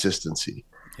great consistency.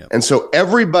 And so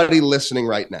everybody listening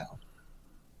right now,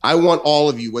 I want all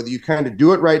of you, whether you kind of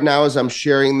do it right now as I'm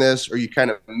sharing this, or you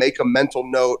kind of make a mental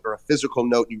note or a physical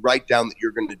note, you write down that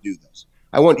you're going to do this.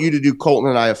 I want you to do Colton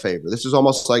and I a favor. This is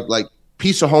almost like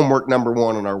piece of homework number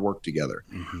 1 in our work together.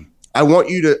 I want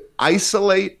you to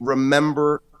isolate,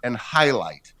 remember, and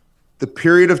highlight the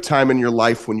period of time in your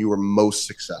life when you were most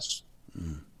successful.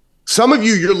 Some of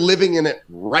you, you're living in it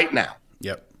right now.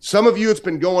 Yep. Some of you, it's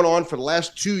been going on for the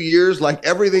last 2 years. Like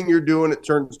everything you're doing, it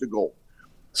turns to gold.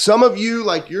 Some of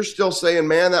you, you're still saying,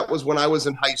 man, that was when I was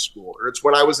in high school, or it's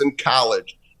when I was in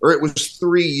college, or it was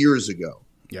 3 years ago.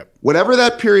 Yep. Whatever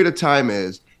that period of time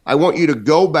is, I want you to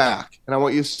go back and I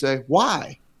want you to say,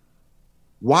 why?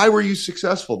 Why were you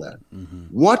successful then?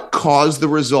 What caused the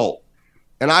result?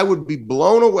 And I would be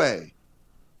blown away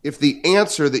if the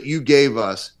answer that you gave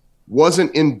us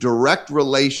wasn't in direct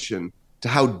relation to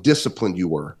how disciplined you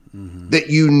were, that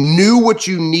you knew what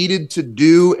you needed to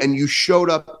do and you showed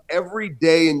up every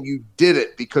day and you did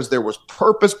it because there was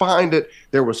purpose behind it.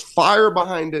 There was fire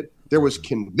behind it. There was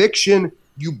conviction.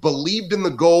 You believed in the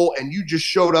goal and you just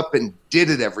showed up and did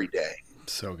it every day.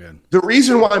 So good. The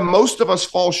reason why most of us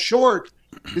fall short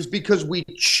is because we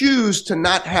choose to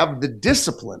not have the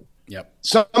discipline. Yep.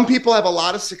 Some people have a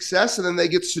lot of success and then they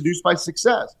get seduced by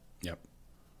success. Yep.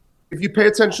 If you pay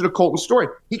attention to Colton's story,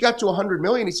 he got to 100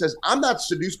 million. He says, I'm not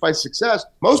seduced by success.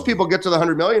 Most people get to the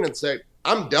 100 million and say,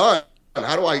 I'm done.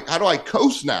 How do I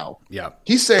coast now? Yeah.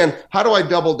 He's saying, how do I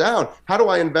double down? How do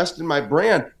I invest in my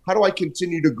brand? How do I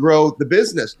continue to grow the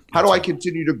business? How do I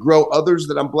continue to grow others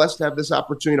that I'm blessed to have this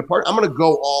opportunity to partner? I'm going to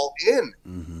go all in.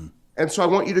 Mm-hmm. And so I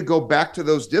want you to go back to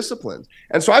those disciplines.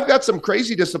 And so I've got some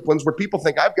crazy disciplines where people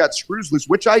think I've got screws loose,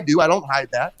 which I do. I don't hide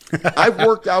that. I've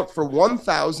worked out for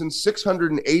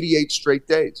 1,688 straight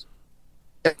days.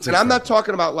 And I'm not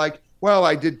talking about like, well,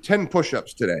 I did 10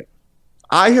 push-ups today.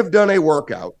 I have done a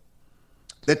workout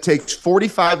that takes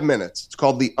 45 minutes. It's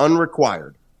called the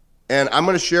Unrequired. And I'm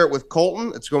going to share it with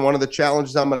Colton. It's one of the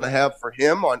challenges I'm going to have for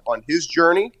him on his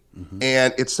journey. Mm-hmm.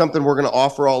 And it's something we're going to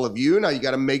offer all of you. Now, you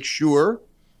got to make sure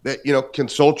that,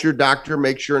 consult your doctor,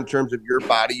 make sure in terms of your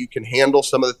body, you can handle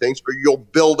some of the things, or you'll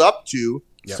build up to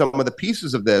some of the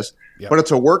pieces of this. But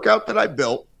it's a workout that I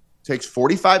built, takes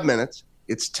 45 minutes.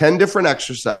 It's 10 different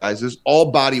exercises,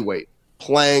 all body weight,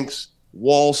 planks,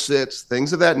 wall sits,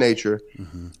 things of that nature.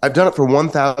 Mm-hmm. I've done it for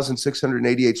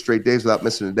 1,688 straight days without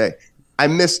missing a day. I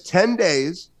missed 10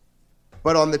 days,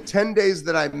 but on the 10 days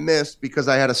that I missed because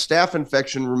I had a staph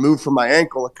infection removed from my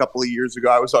ankle a couple of years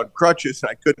ago, I was on crutches and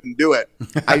I couldn't do it.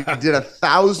 I did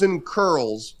 1,000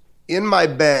 curls in my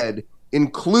bed,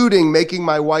 including making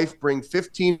my wife bring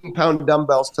 15-pound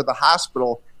dumbbells to the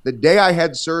hospital the day I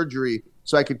had surgery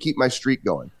so I could keep my streak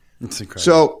going. That's incredible.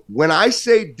 So when I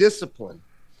say discipline,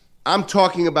 I'm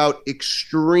talking about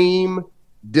extreme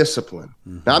discipline.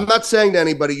 Mm-hmm. Now, I'm not saying to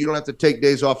anybody you don't have to take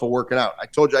days off of working out. I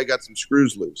told you I got some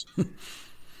screws loose.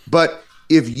 But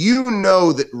if you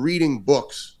know that reading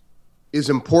books is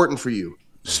important for you,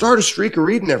 start a streak of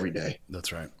reading every day.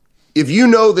 That's right. If you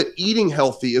know that eating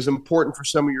healthy is important for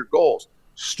some of your goals,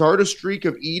 start a streak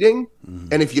of eating. Mm-hmm.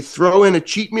 And if you throw in a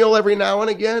cheat meal every now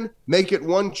and again, make it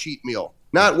one cheat meal.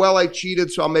 Not, well, I cheated,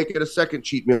 so I'll make it a second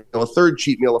cheat meal, a third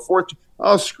cheat meal, a fourth.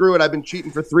 Oh, screw it. I've been cheating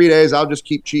for 3 days. I'll just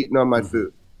keep cheating on my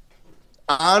food.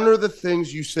 Honor the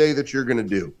things you say that you're going to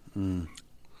do.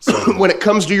 So when it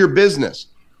comes to your business,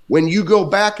 when you go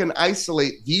back and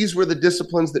isolate, these were the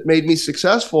disciplines that made me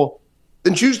successful,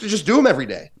 then choose to just do them every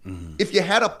day. Mm-hmm. If you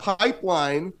had a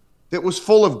pipeline that was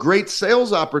full of great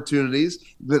sales opportunities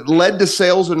that led to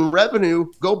sales and revenue,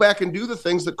 go back and do the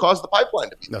things that caused the pipeline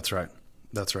to be. That's right.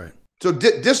 That's right. So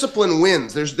discipline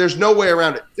wins. There's no way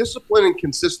around it. Discipline and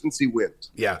consistency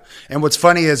wins. Yeah. And what's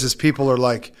funny is people are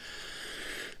like,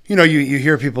 you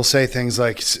hear people say things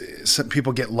like some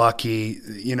people get lucky,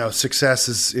 success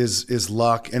is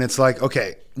luck. And it's like,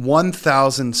 okay,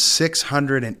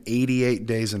 1,688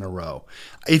 days in a row.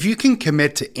 If you can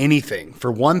commit to anything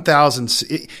for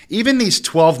 1,000, even these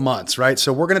 12 months, right?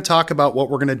 So we're going to talk about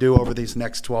what we're going to do over these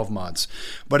next 12 months.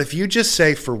 But if you just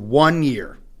say for 1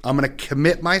 year, I'm going to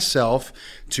commit myself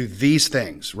to these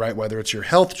things, right? Whether it's your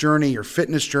health journey, your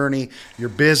fitness journey, your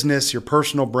business, your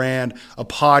personal brand, a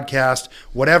podcast,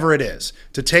 whatever it is,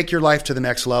 to take your life to the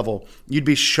next level, you'd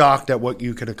be shocked at what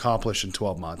you could accomplish in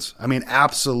 12 months. I mean,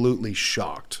 absolutely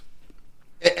shocked.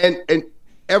 And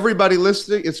everybody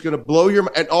listening, it's going to blow your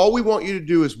mind. And all we want you to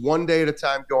do is one day at a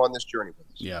time go on this journey with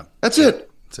us. Yeah. That's it.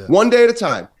 One day at a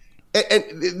time. And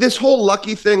this whole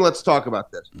lucky thing, let's talk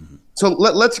about this. Mm-hmm. So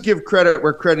let's give credit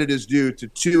where credit is due to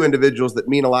two individuals that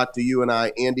mean a lot to you and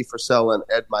I, Andy Frisella and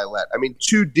Ed Milet. I mean,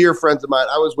 two dear friends of mine.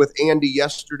 I was with Andy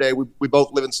yesterday. We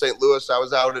both live in St. Louis. I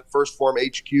was out at First Form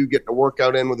HQ getting a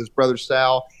workout in with his brother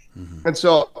Sal. Mm-hmm. And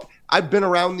so I've been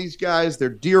around these guys. They're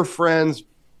dear friends.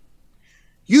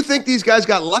 You think these guys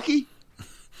got lucky?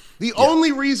 The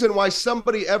only reason why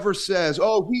somebody ever says,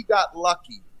 oh, he got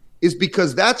lucky, is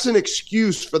because that's an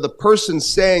excuse for the person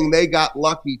saying they got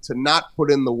lucky to not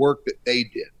put in the work that they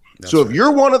did. That's so if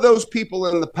you're one of those people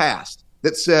in the past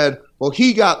that said, well,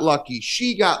 he got lucky,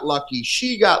 she got lucky,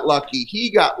 she got lucky, he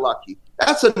got lucky,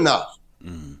 that's enough.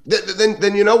 Mm-hmm.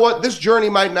 Then you know what? This journey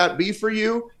might not be for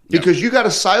you because you got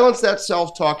to silence that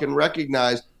self-talk and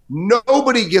recognize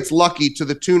nobody gets lucky to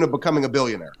the tune of becoming a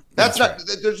billionaire. That's not right.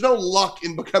 There's no luck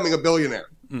in becoming a billionaire.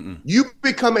 Mm-mm. You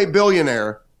become a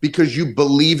billionaire because you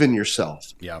believe in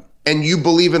yourself. Yeah. And you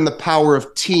believe in the power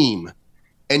of team.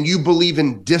 And you believe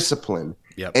in discipline.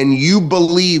 Yep. And you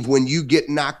believe when you get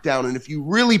knocked down. And if you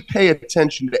really pay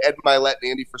attention to Ed Milet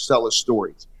and Andy Frisella's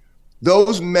stories,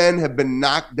 those men have been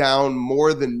knocked down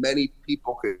more than many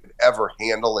people could ever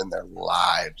handle in their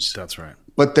lives. That's right.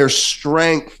 But their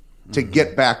strength to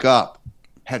get back up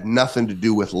had nothing to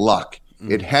do with luck.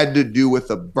 It had to do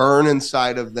with a burn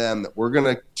inside of them that we're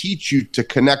going to teach you to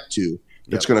connect to.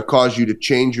 It's going to cause you to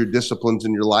change your disciplines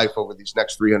in your life over these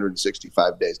next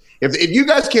 365 days. If you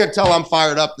guys can't tell I'm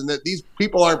fired up, then these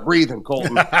people aren't breathing,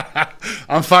 Colton.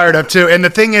 I'm fired up too. And the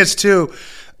thing is too,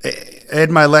 Ed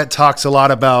Milet talks a lot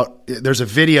about, there's a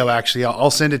video actually, I'll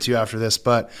send it to you after this,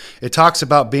 but it talks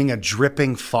about being a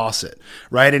dripping faucet,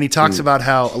 right? And he talks about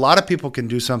how a lot of people can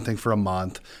do something for a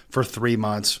month, for 3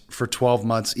 months, for 12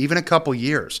 months, even a couple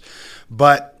years.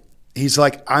 But he's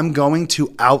like, I'm going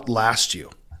to outlast you.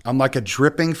 I'm like a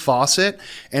dripping faucet,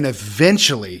 and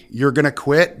eventually you're going to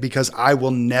quit because I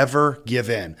will never give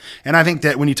in. And I think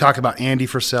that when you talk about Andy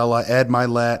Frisella, Ed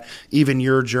Milet, even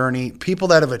your journey, people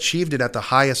that have achieved it at the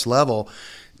highest level,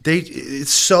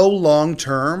 it's so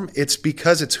long-term. It's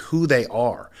because it's who they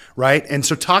are, right? And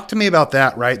so talk to me about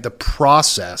that, right? The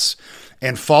process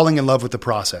and falling in love with the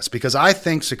process, because I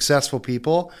think successful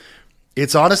people,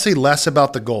 it's honestly less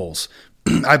about the goals.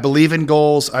 I believe in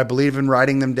goals. I believe in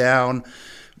writing them down.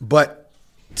 But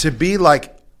to be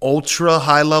like ultra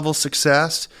high level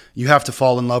success, you have to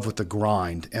fall in love with the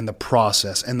grind and the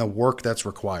process and the work that's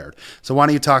required. So why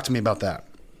don't you talk to me about that?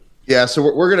 Yeah, so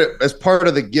we're going to, as part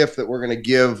of the gift that we're going to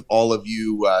give all of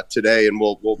you today, and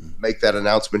we'll make that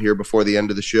announcement here before the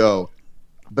end of the show,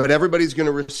 but everybody's going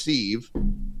to receive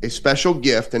a special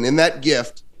gift. And in that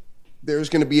gift, there's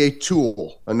going to be a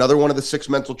tool, another one of the 6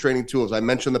 mental training tools. I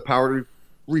mentioned the power to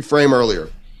reframe earlier.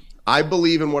 I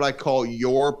believe in what I call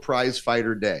your prize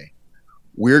fighter day.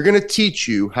 We're going to teach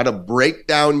you how to break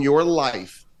down your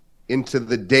life into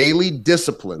the daily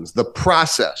disciplines, the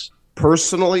process,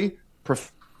 personally,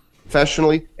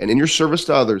 professionally, and in your service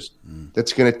to others,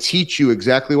 that's going to teach you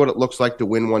exactly what it looks like to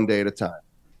win one day at a time.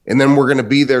 And then we're going to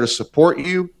be there to support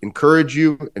you, encourage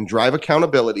you, and drive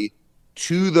accountability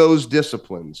to those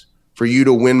disciplines for you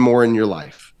to win more in your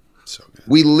life. So good.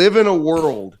 We live in a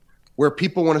world where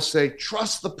people want to say,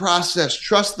 trust the process,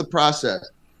 trust the process.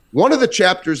 One of the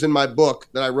chapters in my book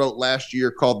that I wrote last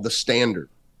year called The Standard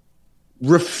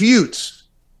refutes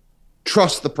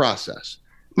trust the process.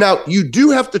 Now, you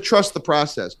do have to trust the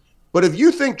process, but if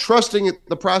you think trusting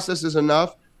the process is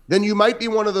enough, then you might be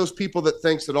one of those people that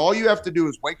thinks that all you have to do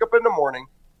is wake up in the morning,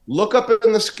 look up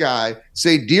in the sky,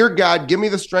 say, Dear God, give me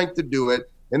the strength to do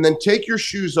it, and then take your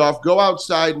shoes off, go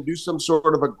outside and do some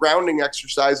sort of a grounding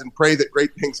exercise and pray that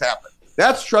great things happen.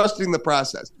 That's trusting the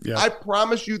process. Yep. I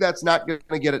promise you that's not going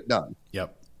to get it done.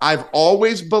 Yep. I've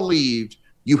always believed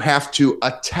you have to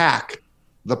attack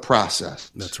the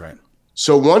process. That's right.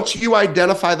 So once you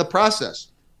identify the process,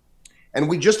 and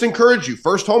we just encourage you,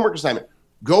 first homework assignment,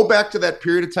 go back to that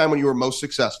period of time when you were most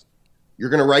successful. You're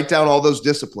going to write down all those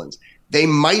disciplines. They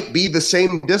might be the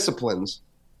same disciplines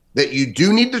that you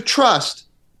do need to trust,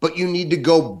 but you need to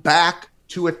go back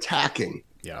to attacking.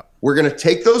 Yeah. We're going to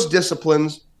take those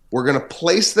disciplines, we're going to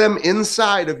place them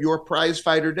inside of your prize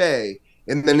fighter day,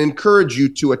 and then encourage you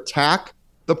to attack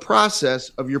the process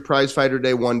of your prize fighter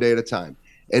day one day at a time.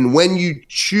 And when you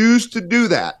choose to do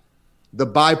that, the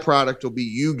byproduct will be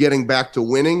you getting back to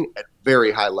winning at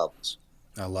very high levels.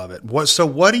 I love it.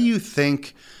 What do you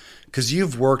think, because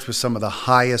you've worked with some of the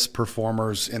highest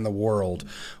performers in the world,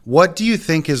 what do you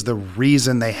think is the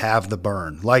reason they have the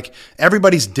burn? Like,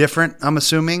 everybody's different, I'm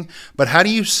assuming, but how do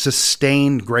you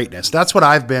sustain greatness? That's what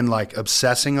I've been like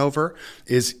obsessing over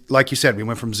is, like you said, we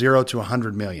went from 0 to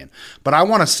 100 million, but I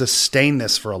want to sustain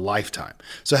this for a lifetime.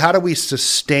 So how do we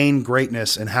sustain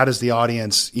greatness, and how does the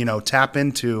audience, tap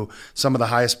into some of the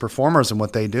highest performers and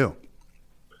what they do?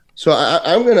 So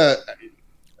I'm going to,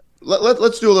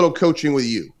 let's do a little coaching with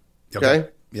you. Okay.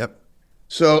 Yep.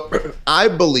 So I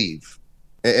believe,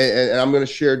 and I'm going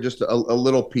to share just a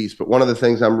little piece, but one of the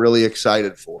things I'm really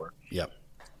excited for. Yep.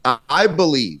 I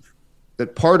believe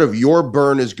that part of your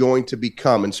burn is going to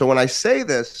become, and so when I say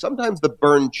this, sometimes the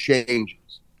burn changes.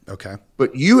 Okay.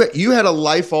 But you had a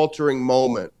life-altering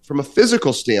moment from a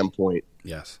physical standpoint.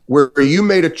 Yes. Where you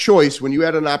made a choice when you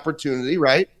had an opportunity,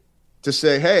 right, to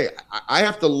say, hey, I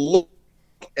have to look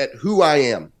at who I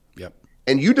am.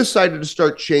 And you decided to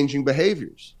start changing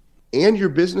behaviors, and your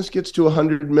business gets to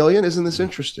 100 million. Isn't this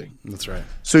interesting? That's right.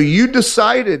 So you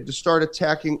decided to start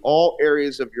attacking all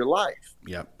areas of your life.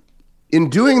 Yep. In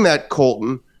doing that,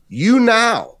 Colton, you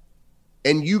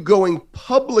going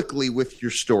publicly with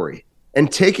your story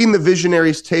and taking the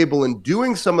visionaries table and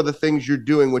doing some of the things you're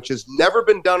doing, which has never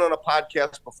been done on a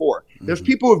podcast before. There's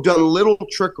people who've done little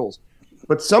trickles,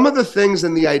 But some of the things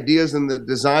and the ideas and the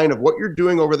design of what you're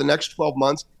doing over the next 12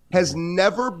 months has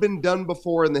never been done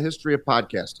before in the history of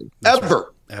podcasting. That's ever.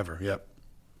 Right. Ever, yep.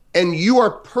 And you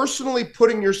are personally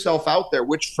putting yourself out there,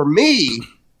 which for me,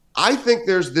 I think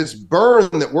there's this burn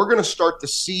that we're going to start to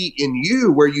see in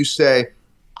you where you say,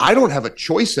 I don't have a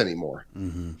choice anymore.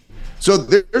 Mm-hmm. So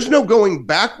there's no going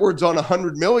backwards on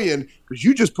 100 million because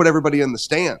you just put everybody in the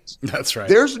stands. That's right.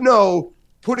 There's no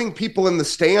putting people in the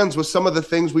stands with some of the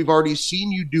things we've already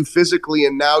seen you do physically,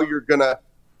 and now you're going to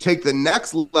take the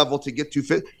next level to get to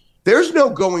fit. There's no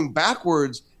going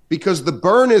backwards because the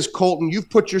burn is, Colton, you've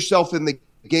put yourself in the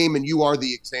game and you are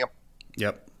the example.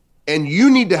 Yep. And you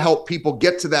need to help people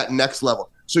get to that next level.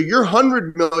 So your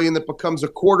 100 million that becomes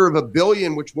 $250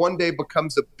 million, which one day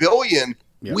becomes $1 billion,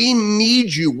 yep. We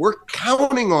need you. We're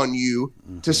counting on you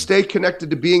to stay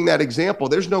connected to being that example.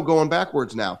 There's no going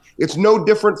backwards now. It's no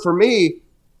different for me.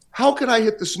 How could I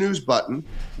hit the snooze button,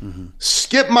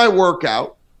 skip my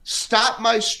workout, stop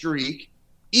my streak,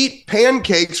 eat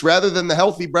pancakes rather than the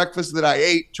healthy breakfast that I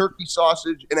ate, turkey,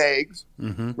 sausage, and eggs,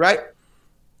 right?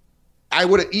 I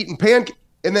would have eaten pancakes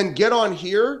and then get on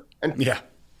here and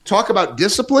talk about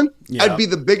discipline. Yeah. I'd be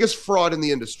the biggest fraud in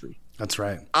the industry. That's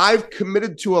right. I've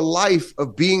committed to a life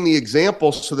of being the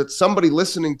example so that somebody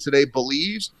listening today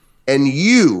believes, and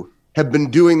you have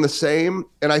been doing the same.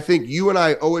 And I think you and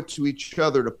I owe it to each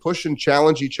other to push and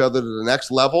challenge each other to the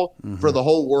next level for the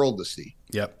whole world to see.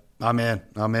 Yep. I'm in.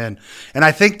 And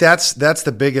I think that's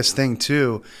the biggest thing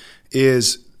too,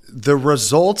 is the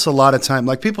results a lot of time.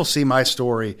 Like people see my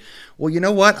story. Well, you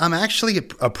know what? I'm actually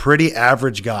a pretty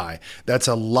average guy that's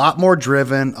a lot more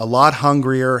driven, a lot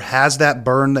hungrier, has that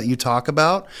burn that you talk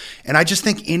about. And I just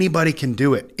think anybody can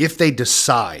do it if they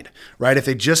decide, right? If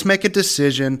they just make a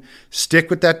decision, stick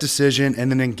with that decision,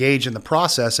 and then engage in the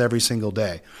process every single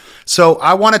day. So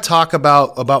I want to talk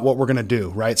about what we're going to do,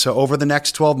 right? So over the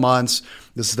next 12 months,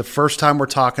 this is the first time we're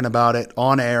talking about it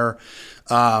on air.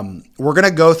 We're going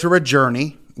to go through a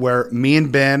journey where me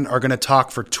and Ben are going to talk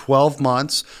for 12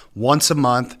 months, once a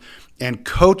month, and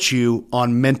coach you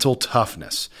on mental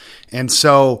toughness. And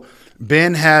so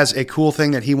Ben has a cool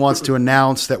thing that he wants to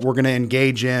announce that we're going to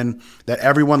engage in, that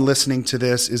everyone listening to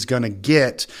this is going to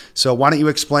get. So why don't you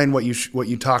explain what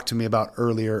you talked to me about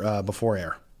earlier before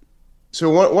air? So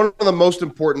one of the most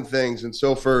important things, and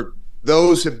so for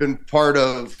those who have been part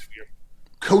of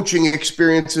coaching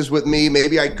experiences with me,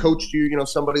 maybe I coached you,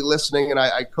 somebody listening, and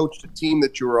I coached a team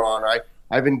that you were on, or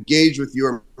I've engaged with you,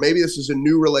 or maybe this is a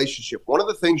new relationship. One of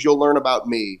the things you'll learn about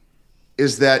me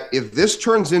is that if this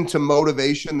turns into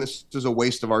motivation, this is a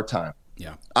waste of our time.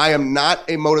 Yeah. I am not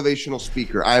a motivational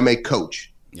speaker. I am a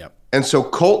coach. Yep. And so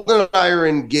Colton and I are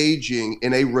engaging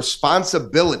in a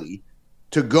responsibility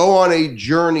to go on a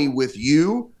journey with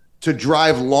you to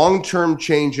drive long-term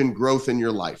change and growth in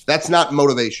your life. That's not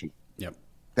motivation.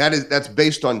 That's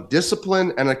based on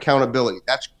discipline and accountability.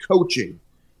 That's coaching.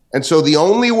 And so the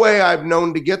only way I've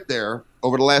known to get there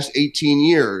over the last 18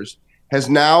 years has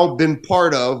now been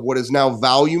part of what is now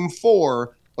volume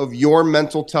 4 of your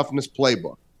mental toughness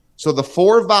playbook. So the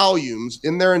 4 volumes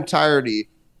in their entirety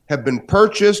have been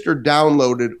purchased or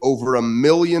downloaded over 1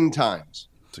 million times.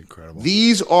 That's incredible.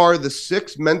 These are the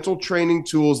 6 mental training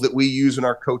tools that we use in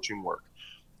our coaching work.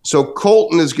 So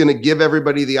Colton is going to give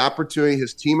everybody the opportunity,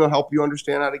 his team will help you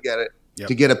understand how to get it,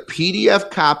 to get a PDF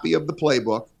copy of the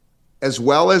playbook, as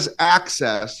well as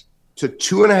access to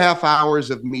 2.5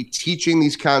 hours of me teaching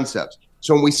these concepts.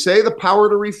 So when we say the power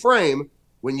to reframe,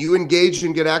 when you engage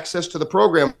and get access to the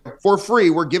program for free,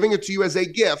 we're giving it to you as a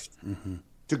gift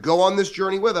to go on this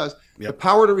journey with us. The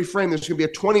power to reframe, there's going to be a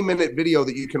 20-minute video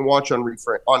that you can watch on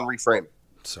reframe.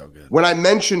 So good. When I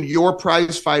mentioned your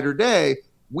prize fighter day,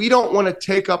 we don't want to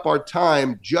take up our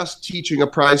time just teaching a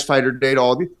prize fighter day to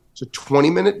all of you. It's a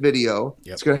 20-minute video.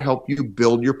 It's going to help you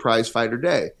build your prize fighter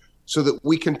day so that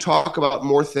we can talk about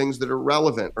more things that are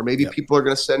relevant, or maybe people are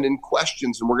going to send in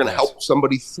questions and we're going to help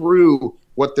somebody through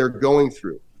what they're going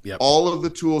through. All of the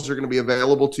tools are going to be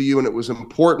available to you, and it was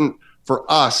important for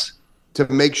us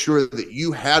to make sure that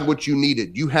you had what you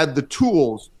needed. You had the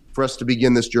tools for us to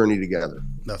begin this journey together.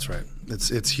 That's right.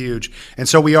 It's huge. And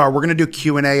so we're going to do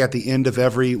Q&A at the end of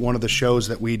every one of the shows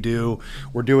that we do.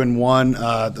 We're doing one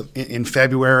in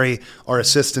February. Our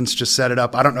assistants just set it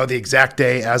up. I don't know the exact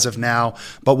day as of now,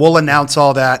 but we'll announce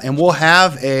all that, and we'll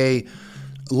have a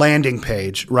landing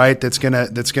page, right? That's going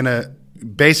to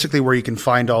basically where you can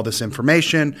find all this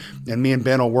information, and me and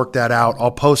Ben will work that out.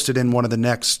 I'll post it in one of the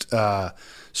next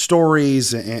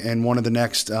stories and one of the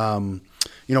next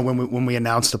when we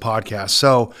announce the podcast.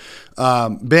 So,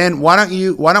 Ben, why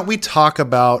don't we talk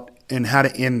about and how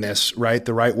to end this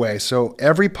the right way? So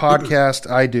every podcast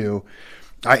I do,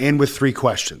 I end with 3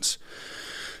 questions.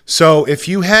 So if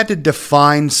you had to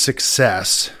define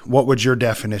success, what would your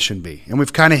definition be? And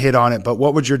we've kind of hit on it, but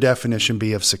what would your definition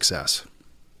be of success?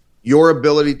 Your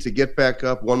ability to get back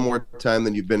up one more time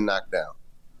than you've been knocked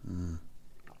down.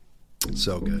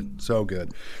 So good. So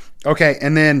good. Okay.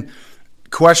 And then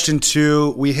question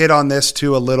 2, we hit on this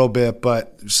too a little bit,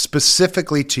 but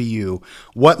specifically to you,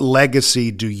 what legacy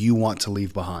do you want to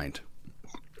leave behind?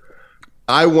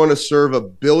 I want to serve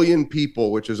 1 billion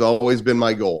people, which has always been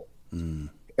my goal. And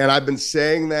I've been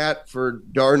saying that for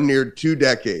darn near 2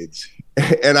 decades.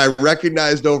 And I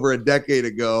recognized over a decade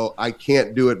ago, I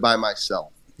can't do it by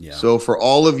myself. Yeah. So for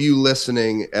all of you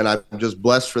listening, and I'm just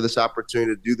blessed for this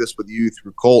opportunity to do this with you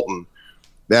through Colton,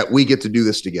 that we get to do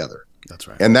this together. That's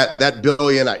right. And that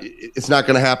billion, it's not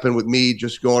going to happen with me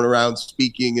just going around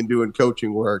speaking and doing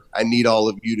coaching work. I need all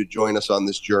of you to join us on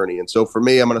this journey. And so for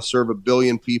me, I'm going to serve 1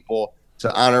 billion people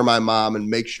to honor my mom and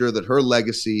make sure that her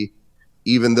legacy,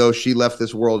 even though she left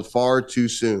this world far too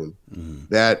soon,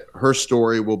 that her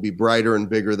story will be brighter and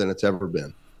bigger than it's ever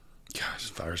been. Gosh,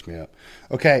 it fires me up.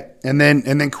 Okay. And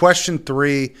then question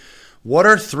 3, what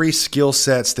are 3 skill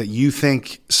sets that you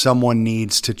think someone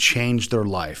needs to change their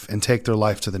life and take their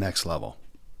life to the next level?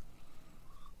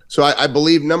 So I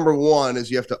believe number 1 is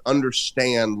you have to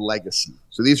understand legacy.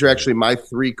 So these are actually my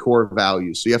 3 core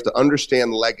values. So you have to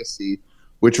understand legacy,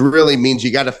 which really means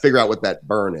you got to figure out what that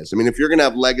burn is. I mean, if you're going to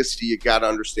have legacy, you got to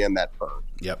understand that burn.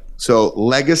 Yep. So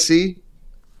legacy,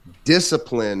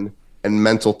 discipline, and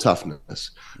mental toughness.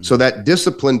 So that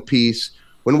discipline piece,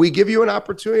 when we give you an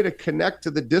opportunity to connect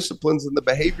to the disciplines and the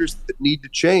behaviors that need to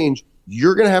change,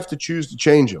 you're going to have to choose to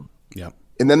change them. Yep.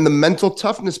 And then the mental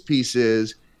toughness piece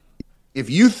is, if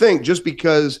you think just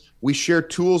because we share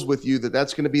tools with you that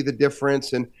that's going to be the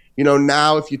difference, and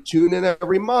now if you tune in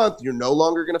every month, you're no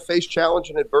longer going to face challenge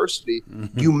and adversity.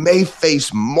 You may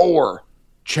face more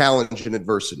challenge and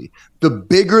adversity. The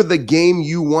bigger the game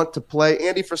you want to play,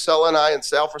 Andy Frisella and I and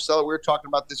Sal Frisella, we were talking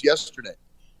about this yesterday.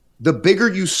 The bigger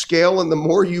you scale and the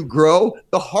more you grow,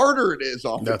 the harder it is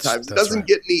oftentimes. It doesn't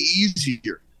get any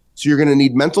easier. So you're going to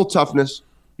need mental toughness.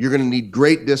 You're going to need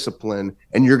great discipline,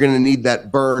 and you're going to need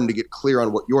that burn to get clear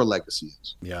on what your legacy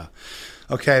is. Yeah.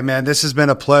 Okay, man, this has been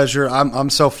a pleasure. I'm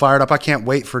so fired up. I can't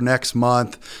wait for next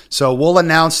month. So we'll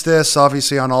announce this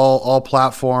obviously on all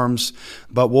platforms,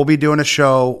 but we'll be doing a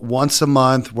show once a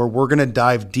month where we're going to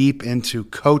dive deep into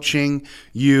coaching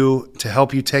you to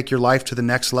help you take your life to the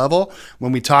next level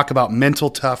when we talk about mental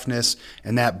toughness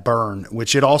and that burn,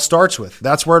 which it all starts with.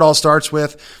 That's where it all starts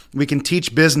with. We can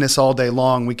teach business all day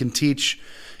long. We can teach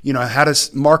how to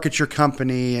market your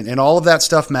company and all of that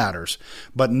stuff matters,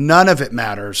 but none of it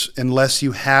matters unless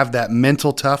you have that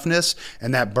mental toughness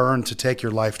and that burn to take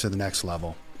your life to the next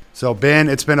level. So Ben,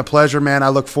 it's been a pleasure, man. I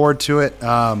look forward to it.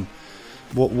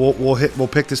 We'll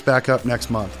pick this back up next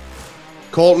month.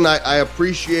 Colton, I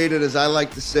appreciate it. As I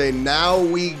like to say, now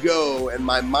we go. And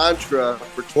my mantra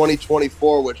for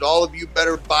 2024, which all of you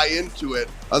better buy into it.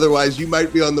 Otherwise you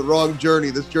might be on the wrong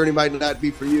journey. This journey might not be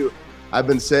for you. I've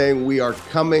been saying we are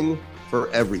coming for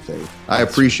everything. I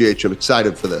appreciate you. I'm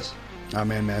excited for this.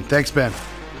 Amen, man. Thanks, Ben.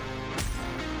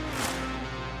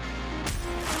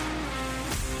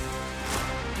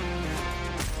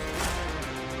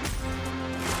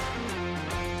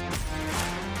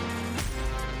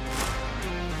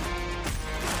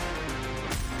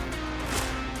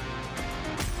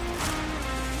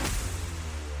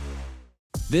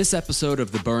 This episode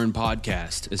of the Burn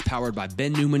Podcast is powered by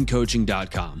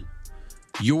BenNewmanCoaching.com.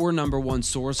 Your number 1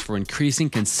 source for increasing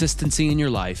consistency in your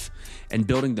life and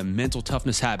building the mental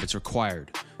toughness habits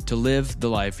required to live the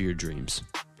life of your dreams.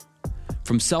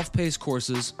 From self-paced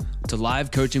courses to live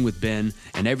coaching with Ben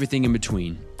and everything in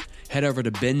between, head over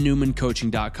to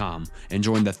BenNewmanCoaching.com and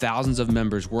join the thousands of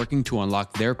members working to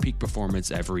unlock their peak performance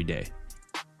every day.